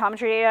 the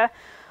cytometry data,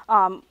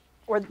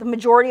 or the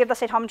majority of the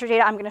cytometry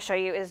data I'm going to show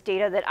you is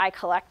data that I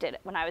collected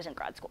when I was in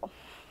grad school.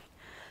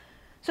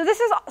 So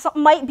this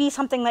might be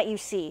something that you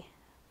see.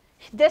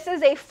 This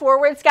is a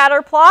forward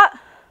scatter plot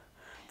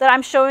that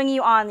I'm showing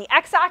you on the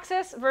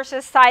x-axis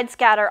versus side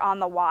scatter on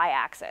the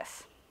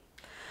y-axis.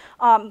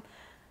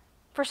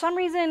 For some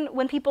reason,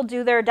 when people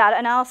do their data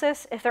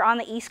analysis, if they're on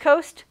the East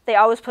Coast, they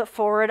always put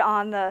forward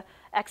on the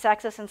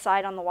x-axis and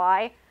side on the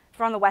y. If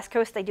we're on the West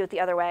Coast, they do it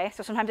the other way.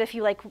 So sometimes if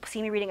you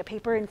see me reading a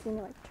paper and see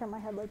me turn my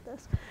head like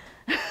this,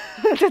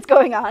 what's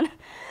going on?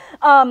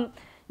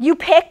 You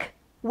pick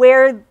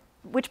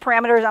which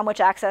parameter is on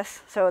which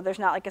axis, so there's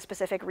not a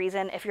specific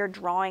reason. If you're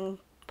drawing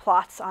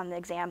plots on the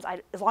exams,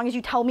 as long as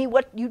you tell me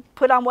what you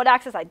put on what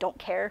axis, I don't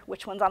care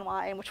which one's on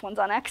y and which one's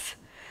on x.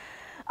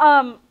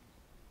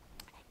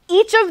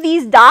 Each of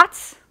these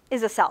dots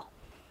is a cell.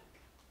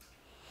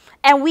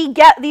 And we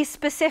get the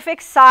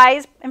specific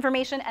size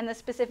information and the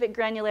specific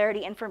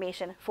granularity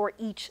information for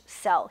each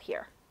cell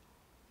here.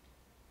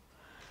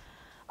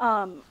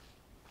 And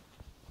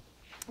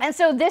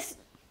so this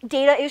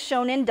data is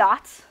shown in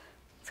dots.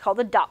 It's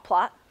called a dot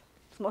plot.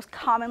 It's most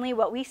commonly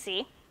what we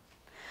see.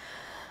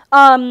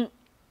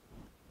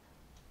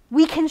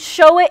 We can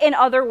show it in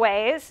other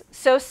ways.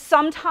 So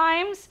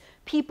sometimes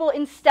people,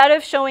 instead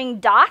of showing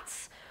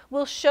dots,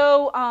 will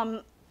show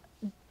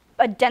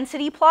a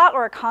density plot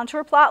or a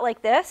contour plot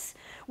like this,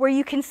 where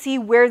you can see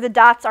where the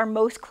dots are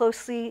most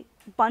closely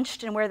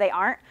bunched and where they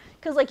aren't.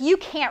 Because you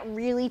can't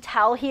really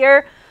tell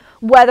here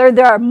whether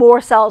there are more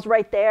cells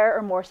right there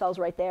or more cells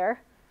right there.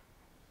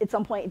 At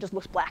some point, it just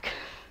looks black.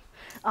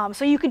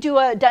 So you could do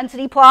a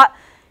density plot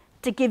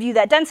to give you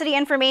that density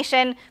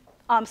information.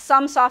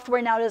 Some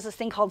software now does this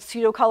thing called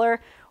pseudocolor,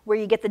 where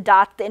you get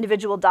the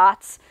individual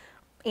dots,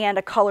 and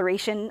a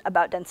coloration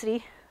about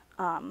density.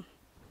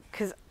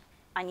 Because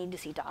I need to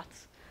see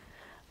dots.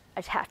 I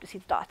just have to see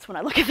the dots when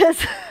I look at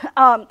this.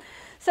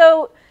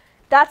 So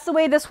that's the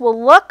way this will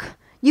look.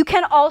 You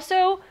can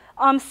also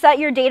set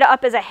your data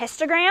up as a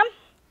histogram,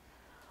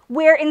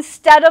 where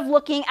instead of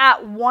looking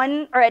at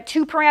at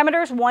 2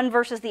 parameters, one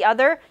versus the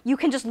other, you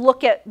can just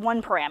look at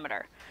 1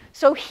 parameter.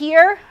 So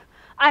here,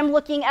 I'm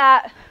looking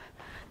at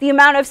the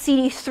amount of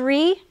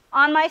CD3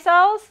 on my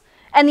cells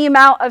and the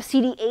amount of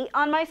CD8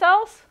 on my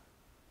cells.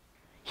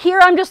 Here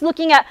I'm just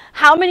looking at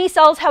how many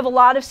cells have a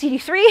lot of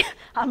CD3,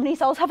 how many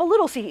cells have a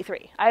little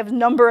CD3. I have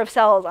number of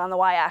cells on the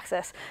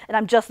y-axis, and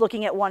I'm just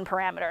looking at one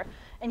parameter.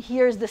 And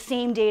here's the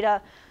same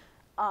data,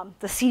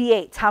 the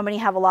CD8s, how many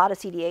have a lot of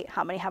CD8,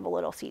 how many have a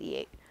little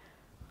CD8.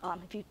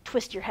 If you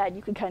twist your head,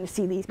 you can kind of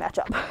see these match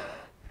up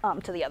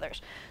to the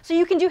others. So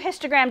you can do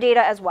histogram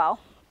data as well.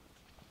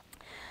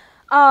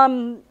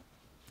 All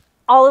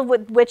of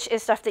which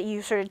is stuff that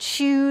you sort of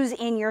choose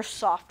in your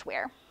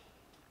software.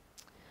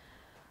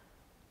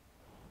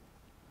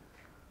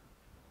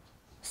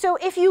 So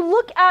if you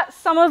look at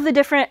some of the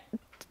different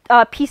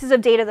pieces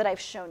of data that I've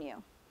shown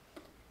you,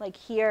 like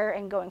here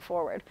and going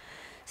forward,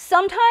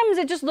 sometimes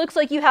it just looks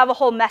like you have a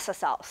whole mess of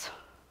cells.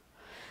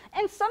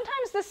 And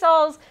sometimes the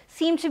cells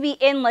seem to be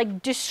in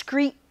like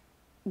discrete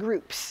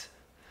groups.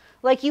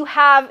 Like you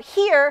have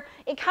here,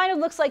 it kind of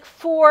looks like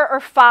 4 or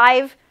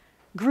 5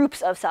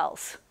 groups of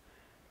cells.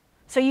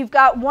 So you've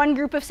got one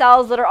group of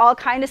cells that are all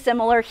kind of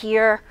similar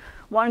here,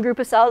 one group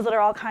of cells that are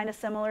all kind of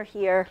similar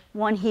here,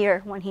 one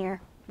here, one here,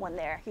 one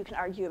there. You can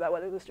argue about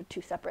whether those are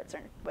 2 separates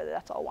or whether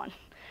that's all one.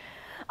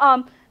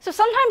 So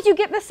sometimes you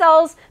get the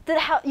cells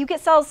that you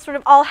get cells sort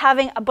of all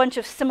having a bunch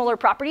of similar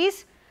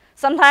properties.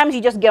 Sometimes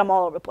you just get them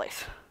all over the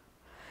place.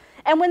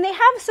 And when they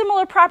have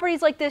similar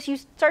properties like this, you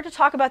start to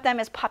talk about them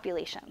as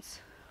populations.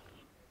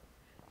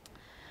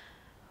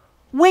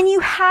 When you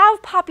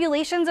have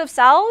populations of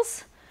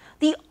cells,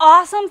 the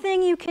awesome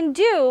thing you can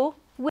do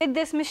with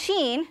this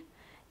machine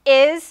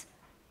is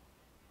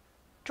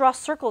draw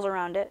circles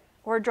around it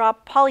or draw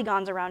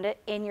polygons around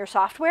it in your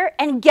software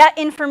and get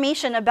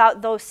information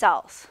about those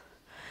cells.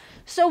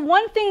 So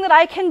one thing that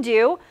I can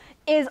do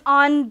is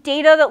on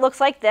data that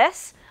looks like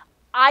this,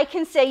 I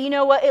can say, you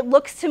know what, it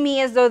looks to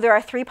me as though there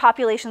are 3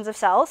 populations of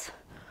cells.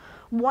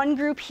 One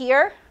group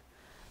here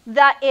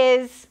that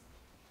is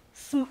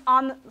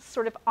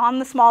sort of on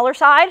the smaller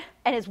side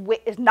and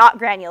is not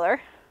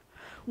granular.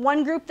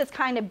 One group that's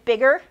kind of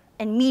bigger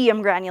and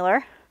medium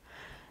granular.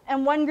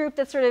 And one group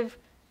that's sort of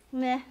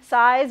meh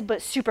size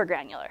but super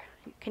granular.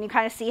 Can you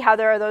kind of see how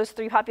there are those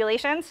 3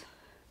 populations?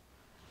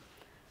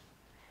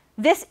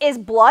 This is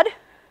blood,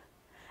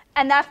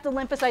 and that's the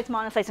lymphocytes,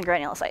 monocytes, and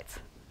granulocytes.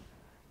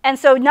 And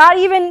so not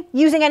even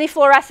using any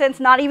fluorescence,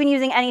 not even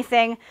using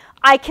anything,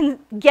 I can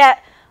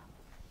get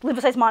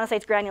lymphocytes,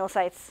 monocytes,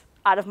 granulocytes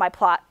out of my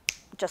plot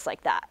just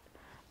like that,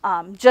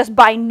 just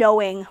by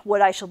knowing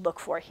what I should look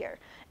for here.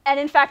 And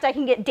in fact, I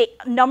can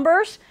get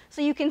numbers.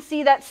 So you can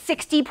see that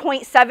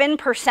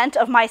 60.7%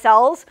 of my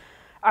cells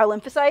are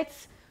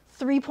lymphocytes,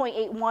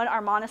 3.81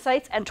 are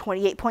monocytes, and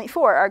 28.4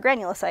 are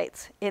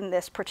granulocytes in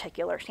this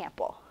particular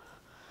sample.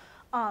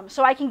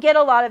 So I can get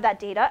a lot of that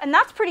data, and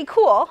that's pretty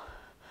cool.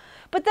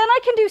 But then I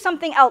can do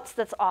something else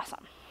that's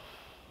awesome.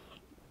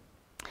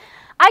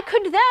 I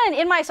could then,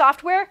 in my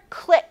software,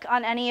 click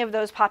on any of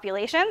those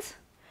populations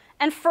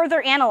and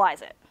further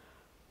analyze it.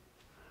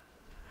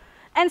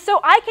 And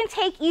so I can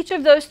take each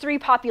of those 3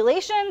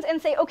 populations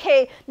and say,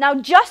 okay, now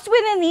just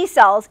within these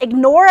cells,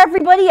 ignore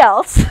everybody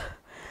else.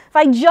 If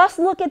I just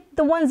look at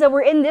the ones that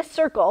were in this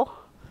circle,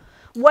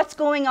 what's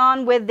going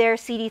on with their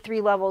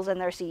CD3 levels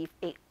and their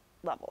CD8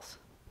 levels?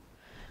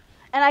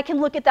 And I can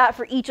look at that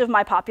for each of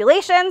my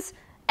populations,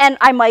 and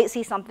I might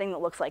see something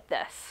that looks like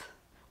this,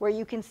 where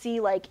you can see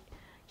like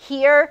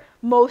here,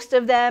 most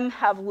of them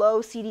have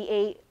low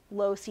CD8,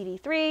 low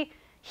CD3.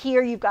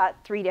 Here you've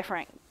got 3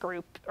 different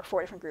groups or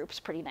 4 different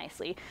groups pretty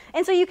nicely.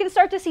 And so you can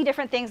start to see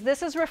different things.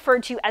 This is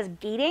referred to as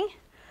gating.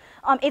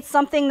 It's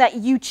something that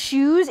you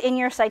choose in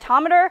your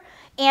cytometer,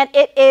 and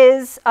it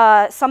is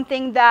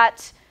something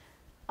that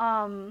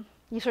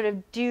you sort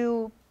of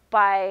do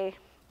by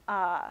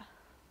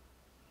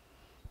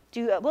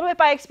do a little bit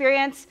by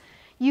experience.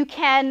 You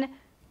can,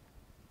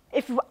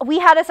 if we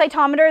had a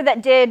cytometer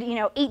that did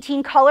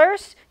 18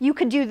 colors, you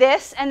could do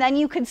this, and then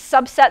you could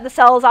subset the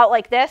cells out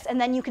like this, and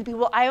then you could be,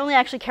 well, I only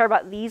actually care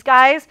about these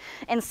guys,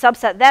 and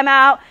subset them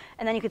out,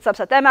 and then you could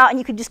subset them out, and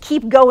you could just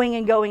keep going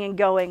and going and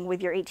going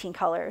with your 18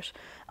 colors,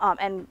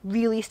 and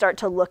really start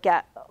to look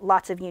at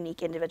lots of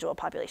unique individual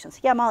populations.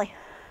 Yeah, Molly?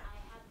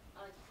 I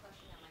have a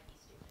question that might be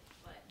stupid,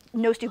 but...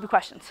 No stupid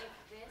questions.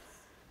 If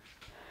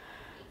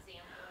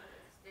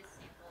this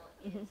sample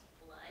is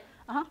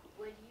blood,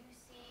 would you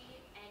see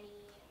any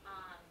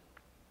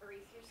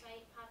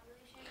erythrocyte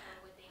population, or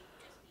would they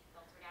just be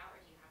filtered out,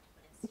 or do you have to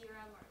put in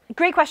serum? Or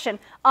Great question.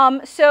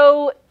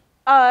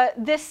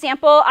 This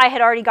sample, I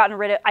had already gotten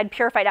rid of, I'd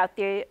purified out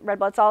the red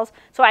blood cells,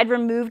 so I'd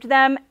removed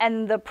them,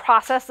 and the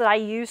process that I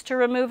used to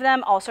remove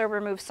them also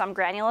removed some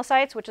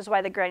granulocytes, which is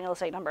why the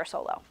granulocyte number is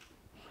so low.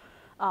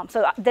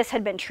 So this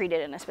had been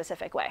treated in a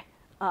specific way.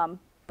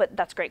 But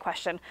that's a great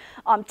question.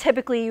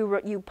 Typically,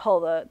 you pull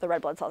the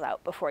red blood cells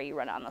out before you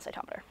run it on the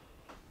cytometer.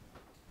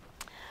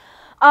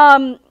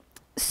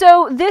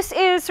 So this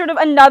is sort of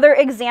another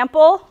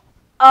example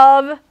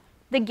of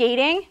the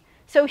gating.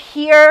 So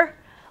here,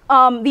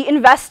 the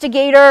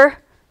investigator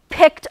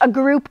picked a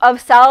group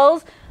of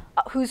cells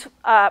whose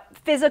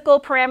physical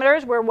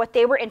parameters were what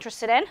they were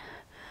interested in.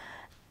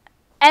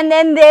 And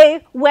then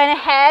they went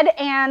ahead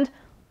and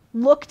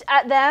looked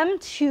at them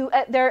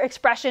at their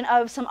expression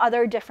of some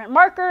other different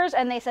markers,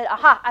 and they said,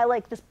 aha, I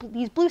like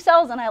these blue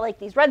cells and I like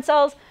these red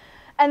cells.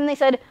 And they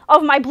said,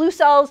 of my blue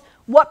cells,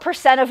 what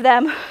percent of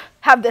them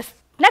have this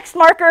next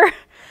marker?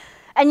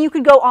 And you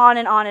could go on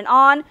and on and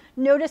on.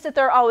 Notice that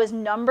there are always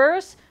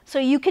numbers, so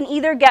you can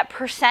either get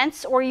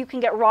percents or you can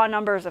get raw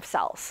numbers of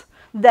cells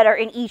that are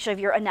in each of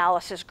your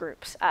analysis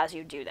groups as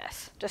you do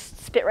this.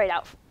 Just spit right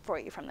out for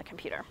you from the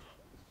computer.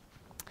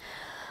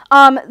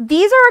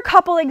 These are a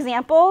couple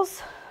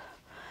examples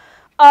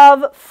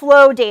of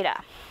flow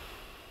data.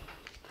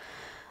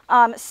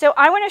 So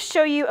I want to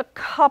show you a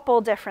couple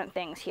different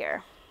things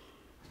here.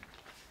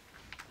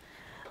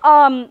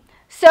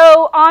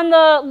 So on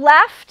the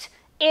left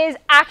is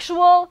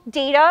actual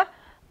data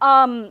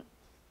from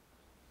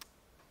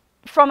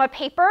a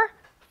paper.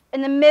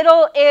 In the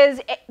middle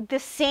is the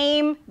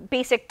same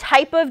basic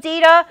type of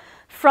data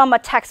from a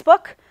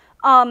textbook.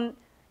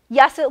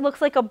 Yes, it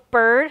looks like a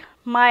bird.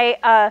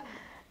 My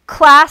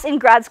class in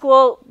grad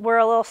school were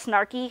a little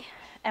snarky,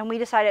 and we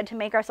decided to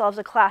make ourselves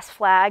a class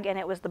flag, and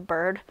it was the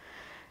bird.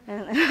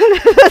 And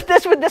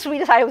this we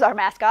decided was our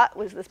mascot,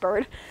 was this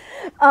bird.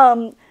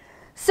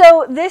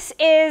 So this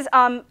is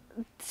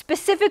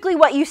specifically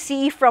what you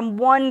see from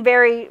one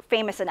very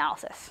famous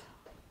analysis.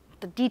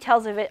 The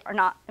details of it are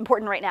not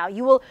important right now.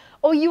 You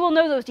will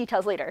know those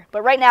details later,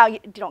 but right now you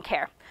don't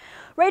care.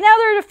 Right now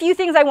there are a few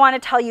things I want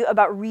to tell you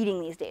about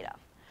reading these data.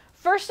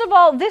 First of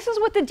all, this is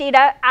what the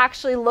data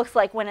actually looks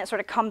like when it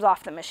sort of comes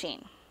off the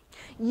machine.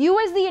 You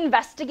as the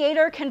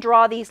investigator can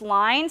draw these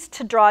lines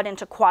to draw it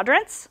into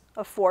quadrants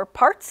of 4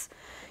 parts.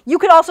 You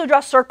could also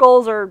draw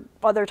circles or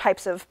other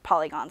types of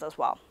polygons as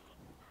well.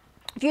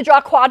 If you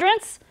draw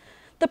quadrants,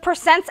 the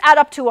percents add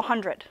up to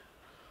 100,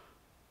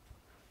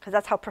 because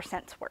that's how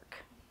percents work.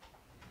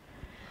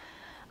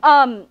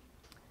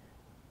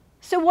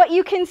 So what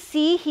you can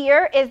see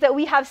here is that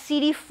we have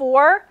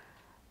CD4,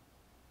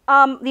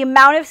 the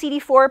amount of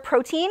CD4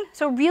 protein.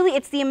 So really,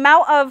 it's the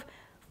amount of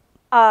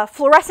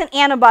fluorescent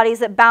antibodies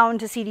that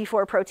bound to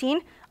CD4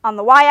 protein on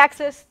the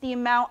y-axis, the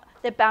amount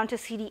that bound to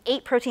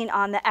CD8 protein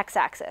on the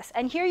x-axis.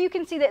 And here you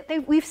can see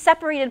that we've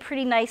separated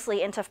pretty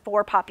nicely into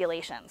 4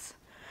 populations.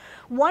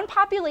 One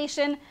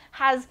population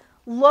has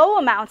low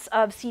amounts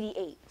of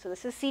CD8. So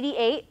this is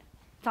CD8.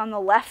 It's on the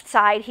left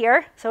side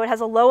here. So it has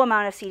a low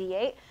amount of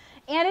CD8.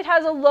 And it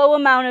has a low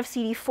amount of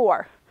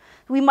CD4.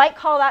 We might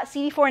call that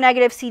CD4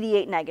 negative,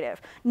 CD8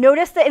 negative.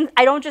 Notice that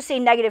I don't just say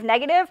negative,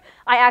 negative.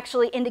 I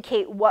actually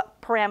indicate what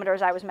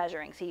parameters I was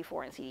measuring,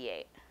 CD4 and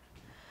CD8.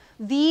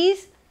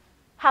 These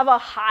have a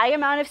high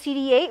amount of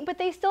CD8, but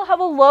they still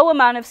have a low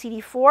amount of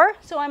CD4.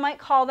 So I might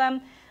call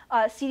them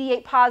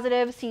CD8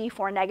 positive,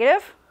 CD4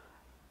 negative.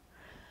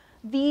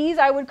 These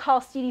I would call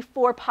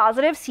CD4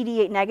 positive,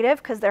 CD8 negative,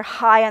 because they're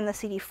high on the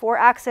CD4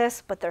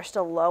 axis, but they're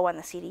still low on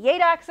the CD8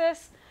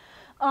 axis.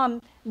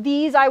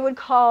 These I would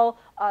call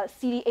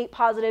CD8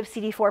 positive,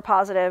 CD4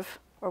 positive,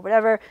 or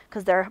whatever,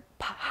 because they're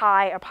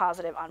high or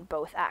positive on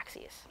both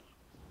axes.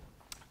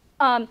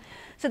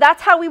 So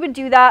that's how we would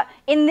do that.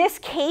 In this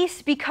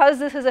case, because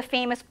this is a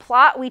famous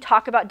plot, we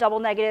talk about double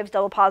negatives,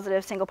 double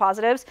positives, single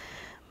positives.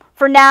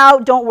 For now,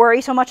 don't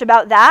worry so much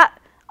about that.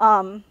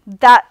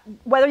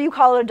 Whether you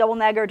call it a double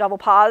neg or double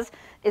pos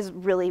is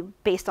really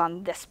based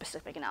on this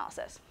specific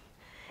analysis.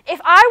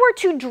 If I were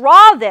to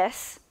draw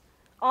this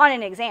on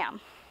an exam,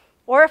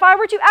 or if I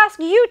were to ask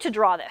you to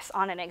draw this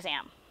on an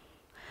exam,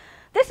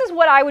 this is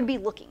what I would be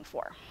looking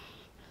for.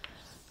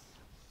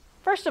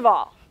 First of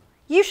all,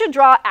 you should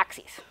draw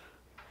axes,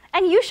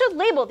 and you should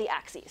label the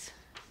axes.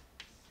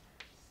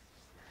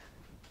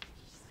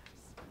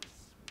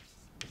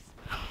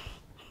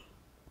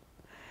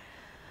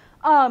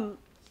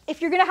 If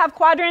you're going to have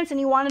quadrants and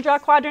you want to draw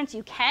quadrants,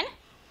 you can.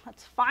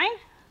 That's fine.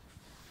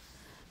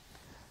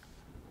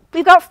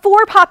 We've got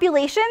 4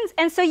 populations,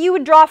 and so you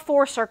would draw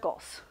 4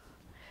 circles.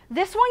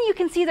 This one, you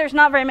can see there's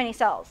not very many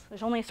cells.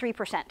 There's only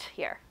 3%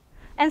 here.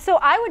 And so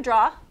I would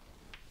draw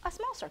a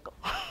small circle.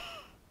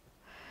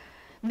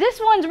 This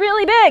one's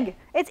really big.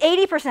 It's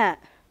 80%.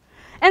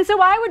 And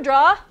so I would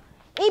draw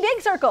a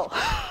big circle.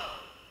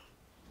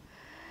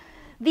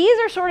 These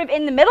are sort of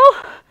in the middle,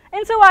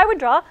 and so I would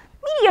draw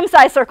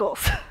medium-sized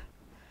circles.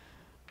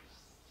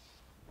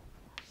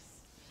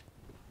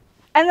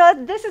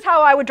 And this is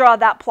how I would draw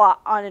that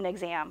plot on an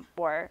exam,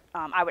 or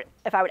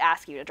if I would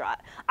ask you to draw it.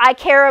 I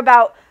care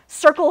about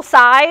circle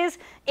size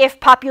if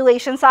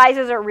population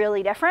sizes are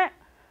really different,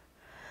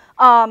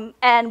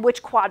 and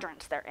which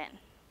quadrants they're in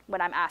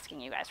when I'm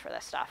asking you guys for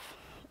this stuff.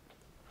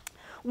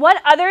 One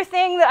other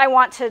thing that I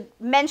want to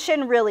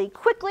mention really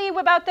quickly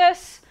about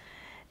this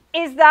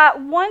is that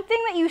one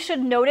thing that you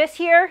should notice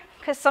here,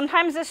 because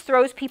sometimes this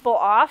throws people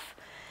off,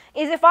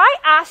 is if I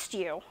asked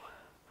you,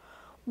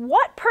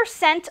 what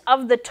percent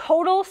of the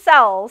total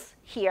cells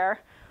here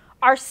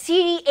are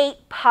CD8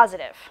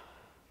 positive?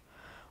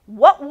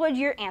 What would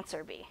your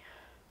answer be?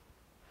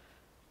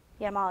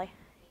 Yeah, Molly?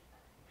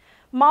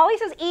 Molly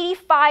says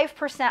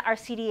 85% are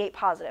CD8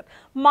 positive.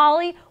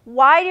 Molly,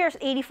 why is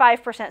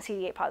 85%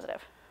 CD8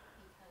 positive?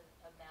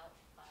 Because about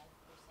 5%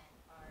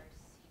 are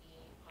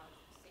CD8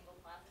 single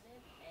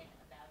positive, and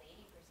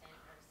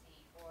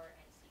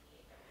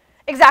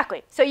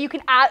Exactly. So you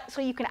can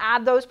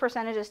add those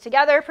percentages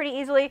together pretty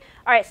easily.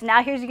 All right, so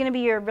now here's going to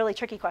be your really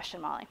tricky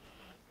question, Molly.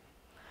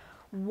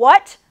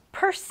 What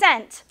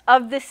percent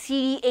of the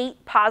CD8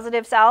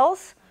 positive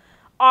cells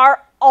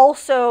are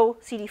also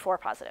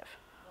CD4 positive?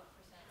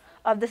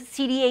 Of the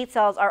CD8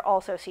 cells are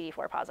also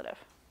CD4 positive?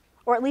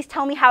 Or at least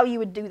tell me how you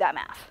would do that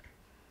math.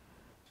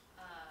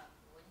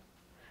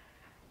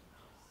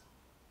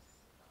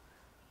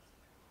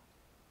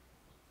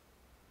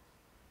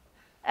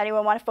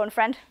 Anyone want to phone a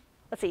friend?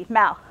 Let's see,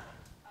 Mal.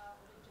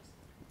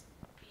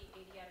 Would it just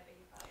be 80 out of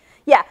 85?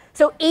 Yeah,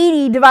 so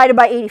 80 divided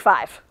by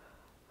 85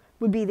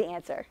 would be the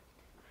answer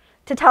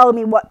to tell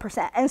me what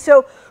percent. And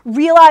so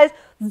realize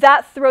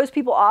that throws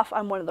people off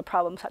on one of the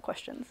problem set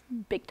questions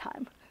big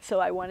time. So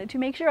I wanted to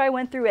make sure I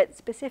went through it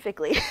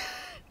specifically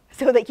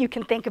so that you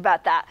can think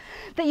about that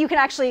you can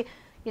actually,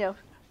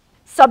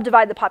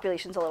 subdivide the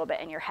populations a little bit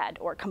in your head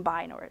or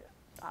combine or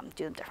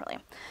do them differently.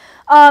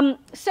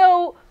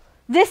 So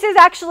this is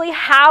actually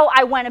how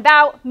I went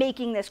about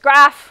making this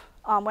graph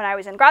when I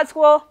was in grad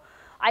school.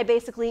 I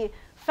basically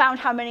found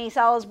how many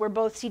cells were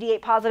both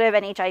CD8 positive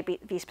and HIV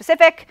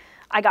specific.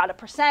 I got a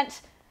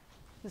percent,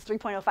 it was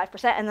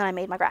 3.05%, and then I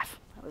made my graph.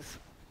 That was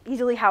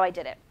easily how I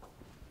did it.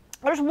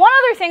 There's one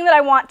other thing that I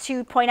want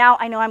to point out.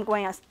 I know I'm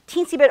going a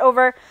teensy bit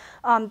over.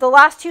 The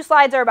last two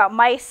slides are about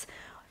mice,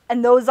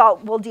 and those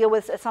we'll deal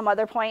with at some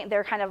other point.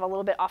 They're kind of a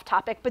little bit off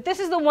topic, but this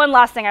is the one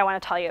last thing I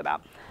want to tell you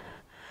about.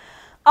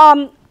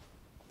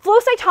 Flow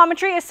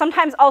cytometry is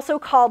sometimes also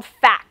called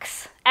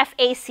FACS,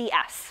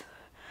 F-A-C-S.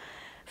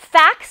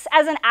 FACS,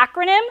 as an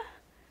acronym,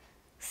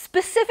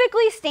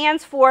 specifically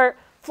stands for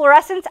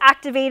fluorescence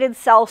activated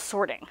cell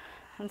sorting.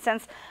 And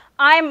since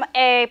I'm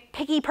a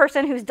picky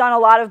person who's done a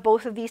lot of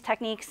both of these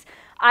techniques,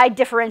 I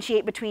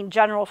differentiate between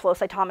general flow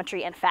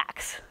cytometry and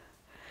FACS.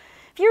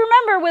 If you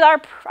remember with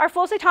our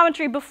flow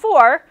cytometry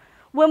before,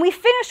 when we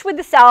finished with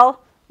the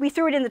cell, we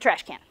threw it in the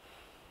trash can.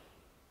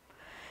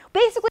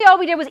 Basically, all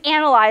we did was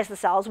analyze the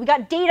cells. We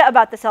got data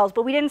about the cells,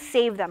 but we didn't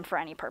save them for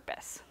any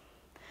purpose.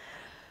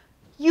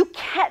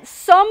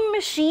 Some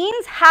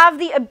machines have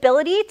the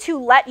ability to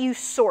let you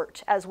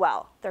sort as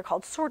well. They're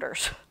called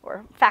sorters,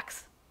 or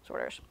FACS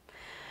sorters.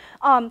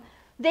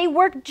 They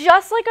work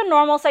just like a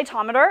normal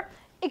cytometer,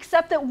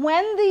 except that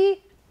when the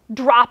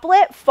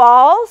droplet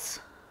falls,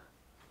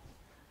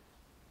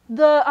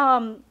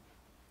 the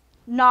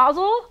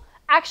nozzle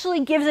actually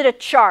gives it a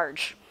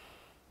charge.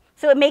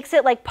 So it makes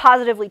it like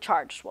positively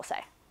charged, we'll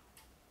say.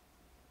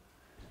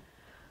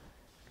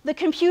 The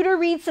computer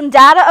reads some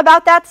data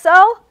about that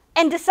cell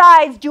and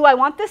decides, do I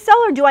want this cell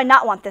or do I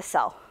not want this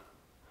cell?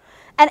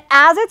 And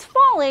as it's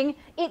falling,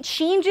 it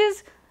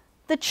changes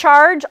the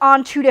charge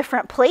on two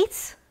different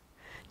plates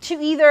to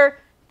either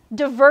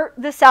divert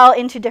the cell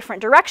into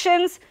different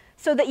directions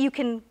so that you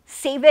can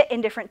save it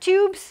in different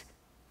tubes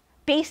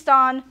based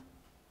on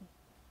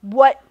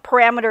what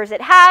parameters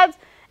it has,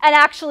 and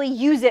actually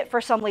use it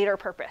for some later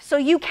purpose. So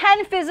you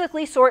can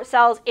physically sort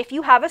cells if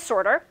you have a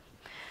sorter.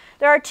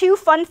 There are two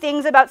fun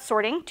things about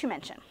sorting to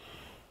mention.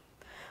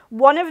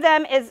 One of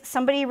them is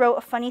somebody wrote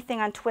a funny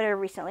thing on Twitter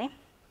recently.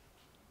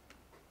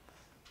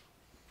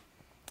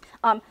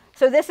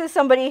 So this is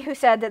somebody who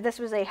said that this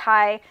was a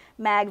high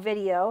mag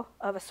video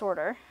of a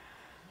sorter,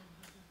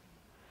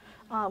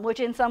 which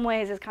in some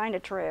ways is kind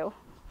of true.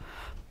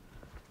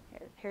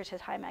 Here's his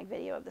high mag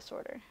video of the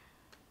sorter.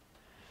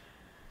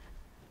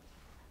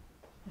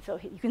 And so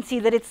you can see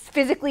that it's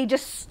physically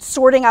just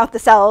sorting out the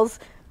cells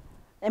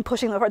and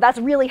pushing them apart. That's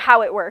really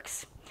how it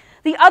works.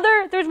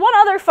 There's one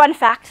other fun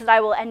fact that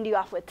I will end you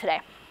off with today.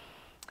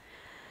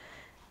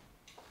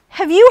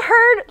 Have you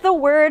heard the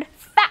word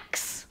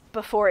fax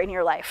before in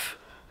your life?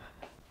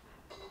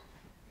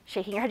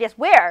 Shaking your head, yes.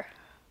 Where?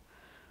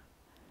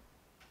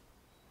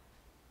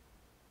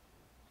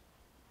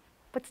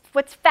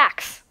 What's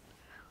fax?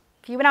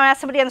 If you went out and asked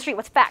somebody on the street,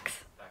 what's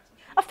fax?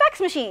 A fax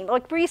machine,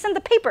 like where you send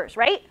the papers,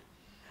 right?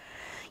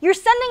 You're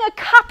sending a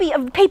copy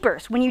of the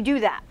papers when you do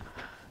that.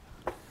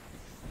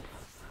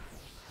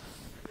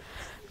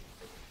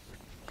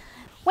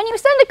 When you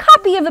send a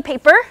copy of the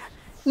paper,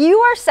 you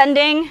are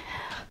sending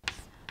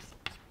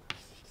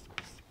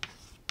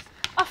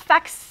a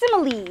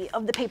facsimile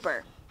of the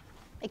paper,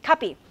 a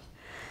copy.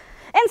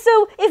 And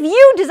so if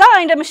you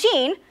designed a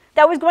machine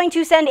that was going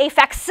to send a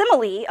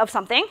facsimile of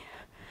something,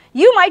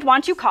 you might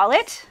want to call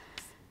it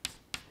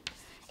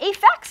a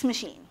fax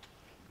machine.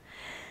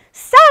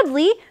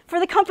 Sadly, for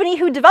the company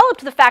who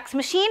developed the fax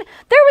machine,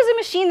 there was a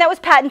machine that was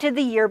patented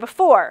the year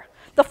before,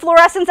 the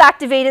fluorescence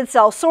activated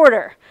cell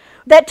sorter,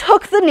 that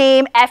took the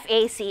name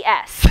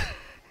FACS.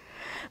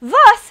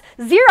 Thus,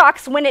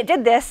 Xerox, when it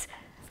did this,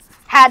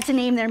 had to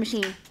name their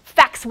machine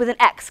fax with an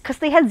X, because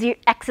they had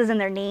X's in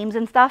their names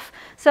and stuff.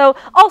 So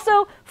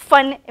also,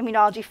 fun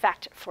immunology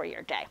fact for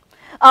your day.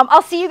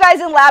 I'll see you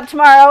guys in lab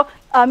tomorrow.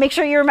 Make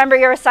sure you remember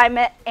your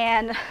assignment,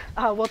 and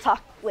we'll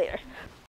talk later.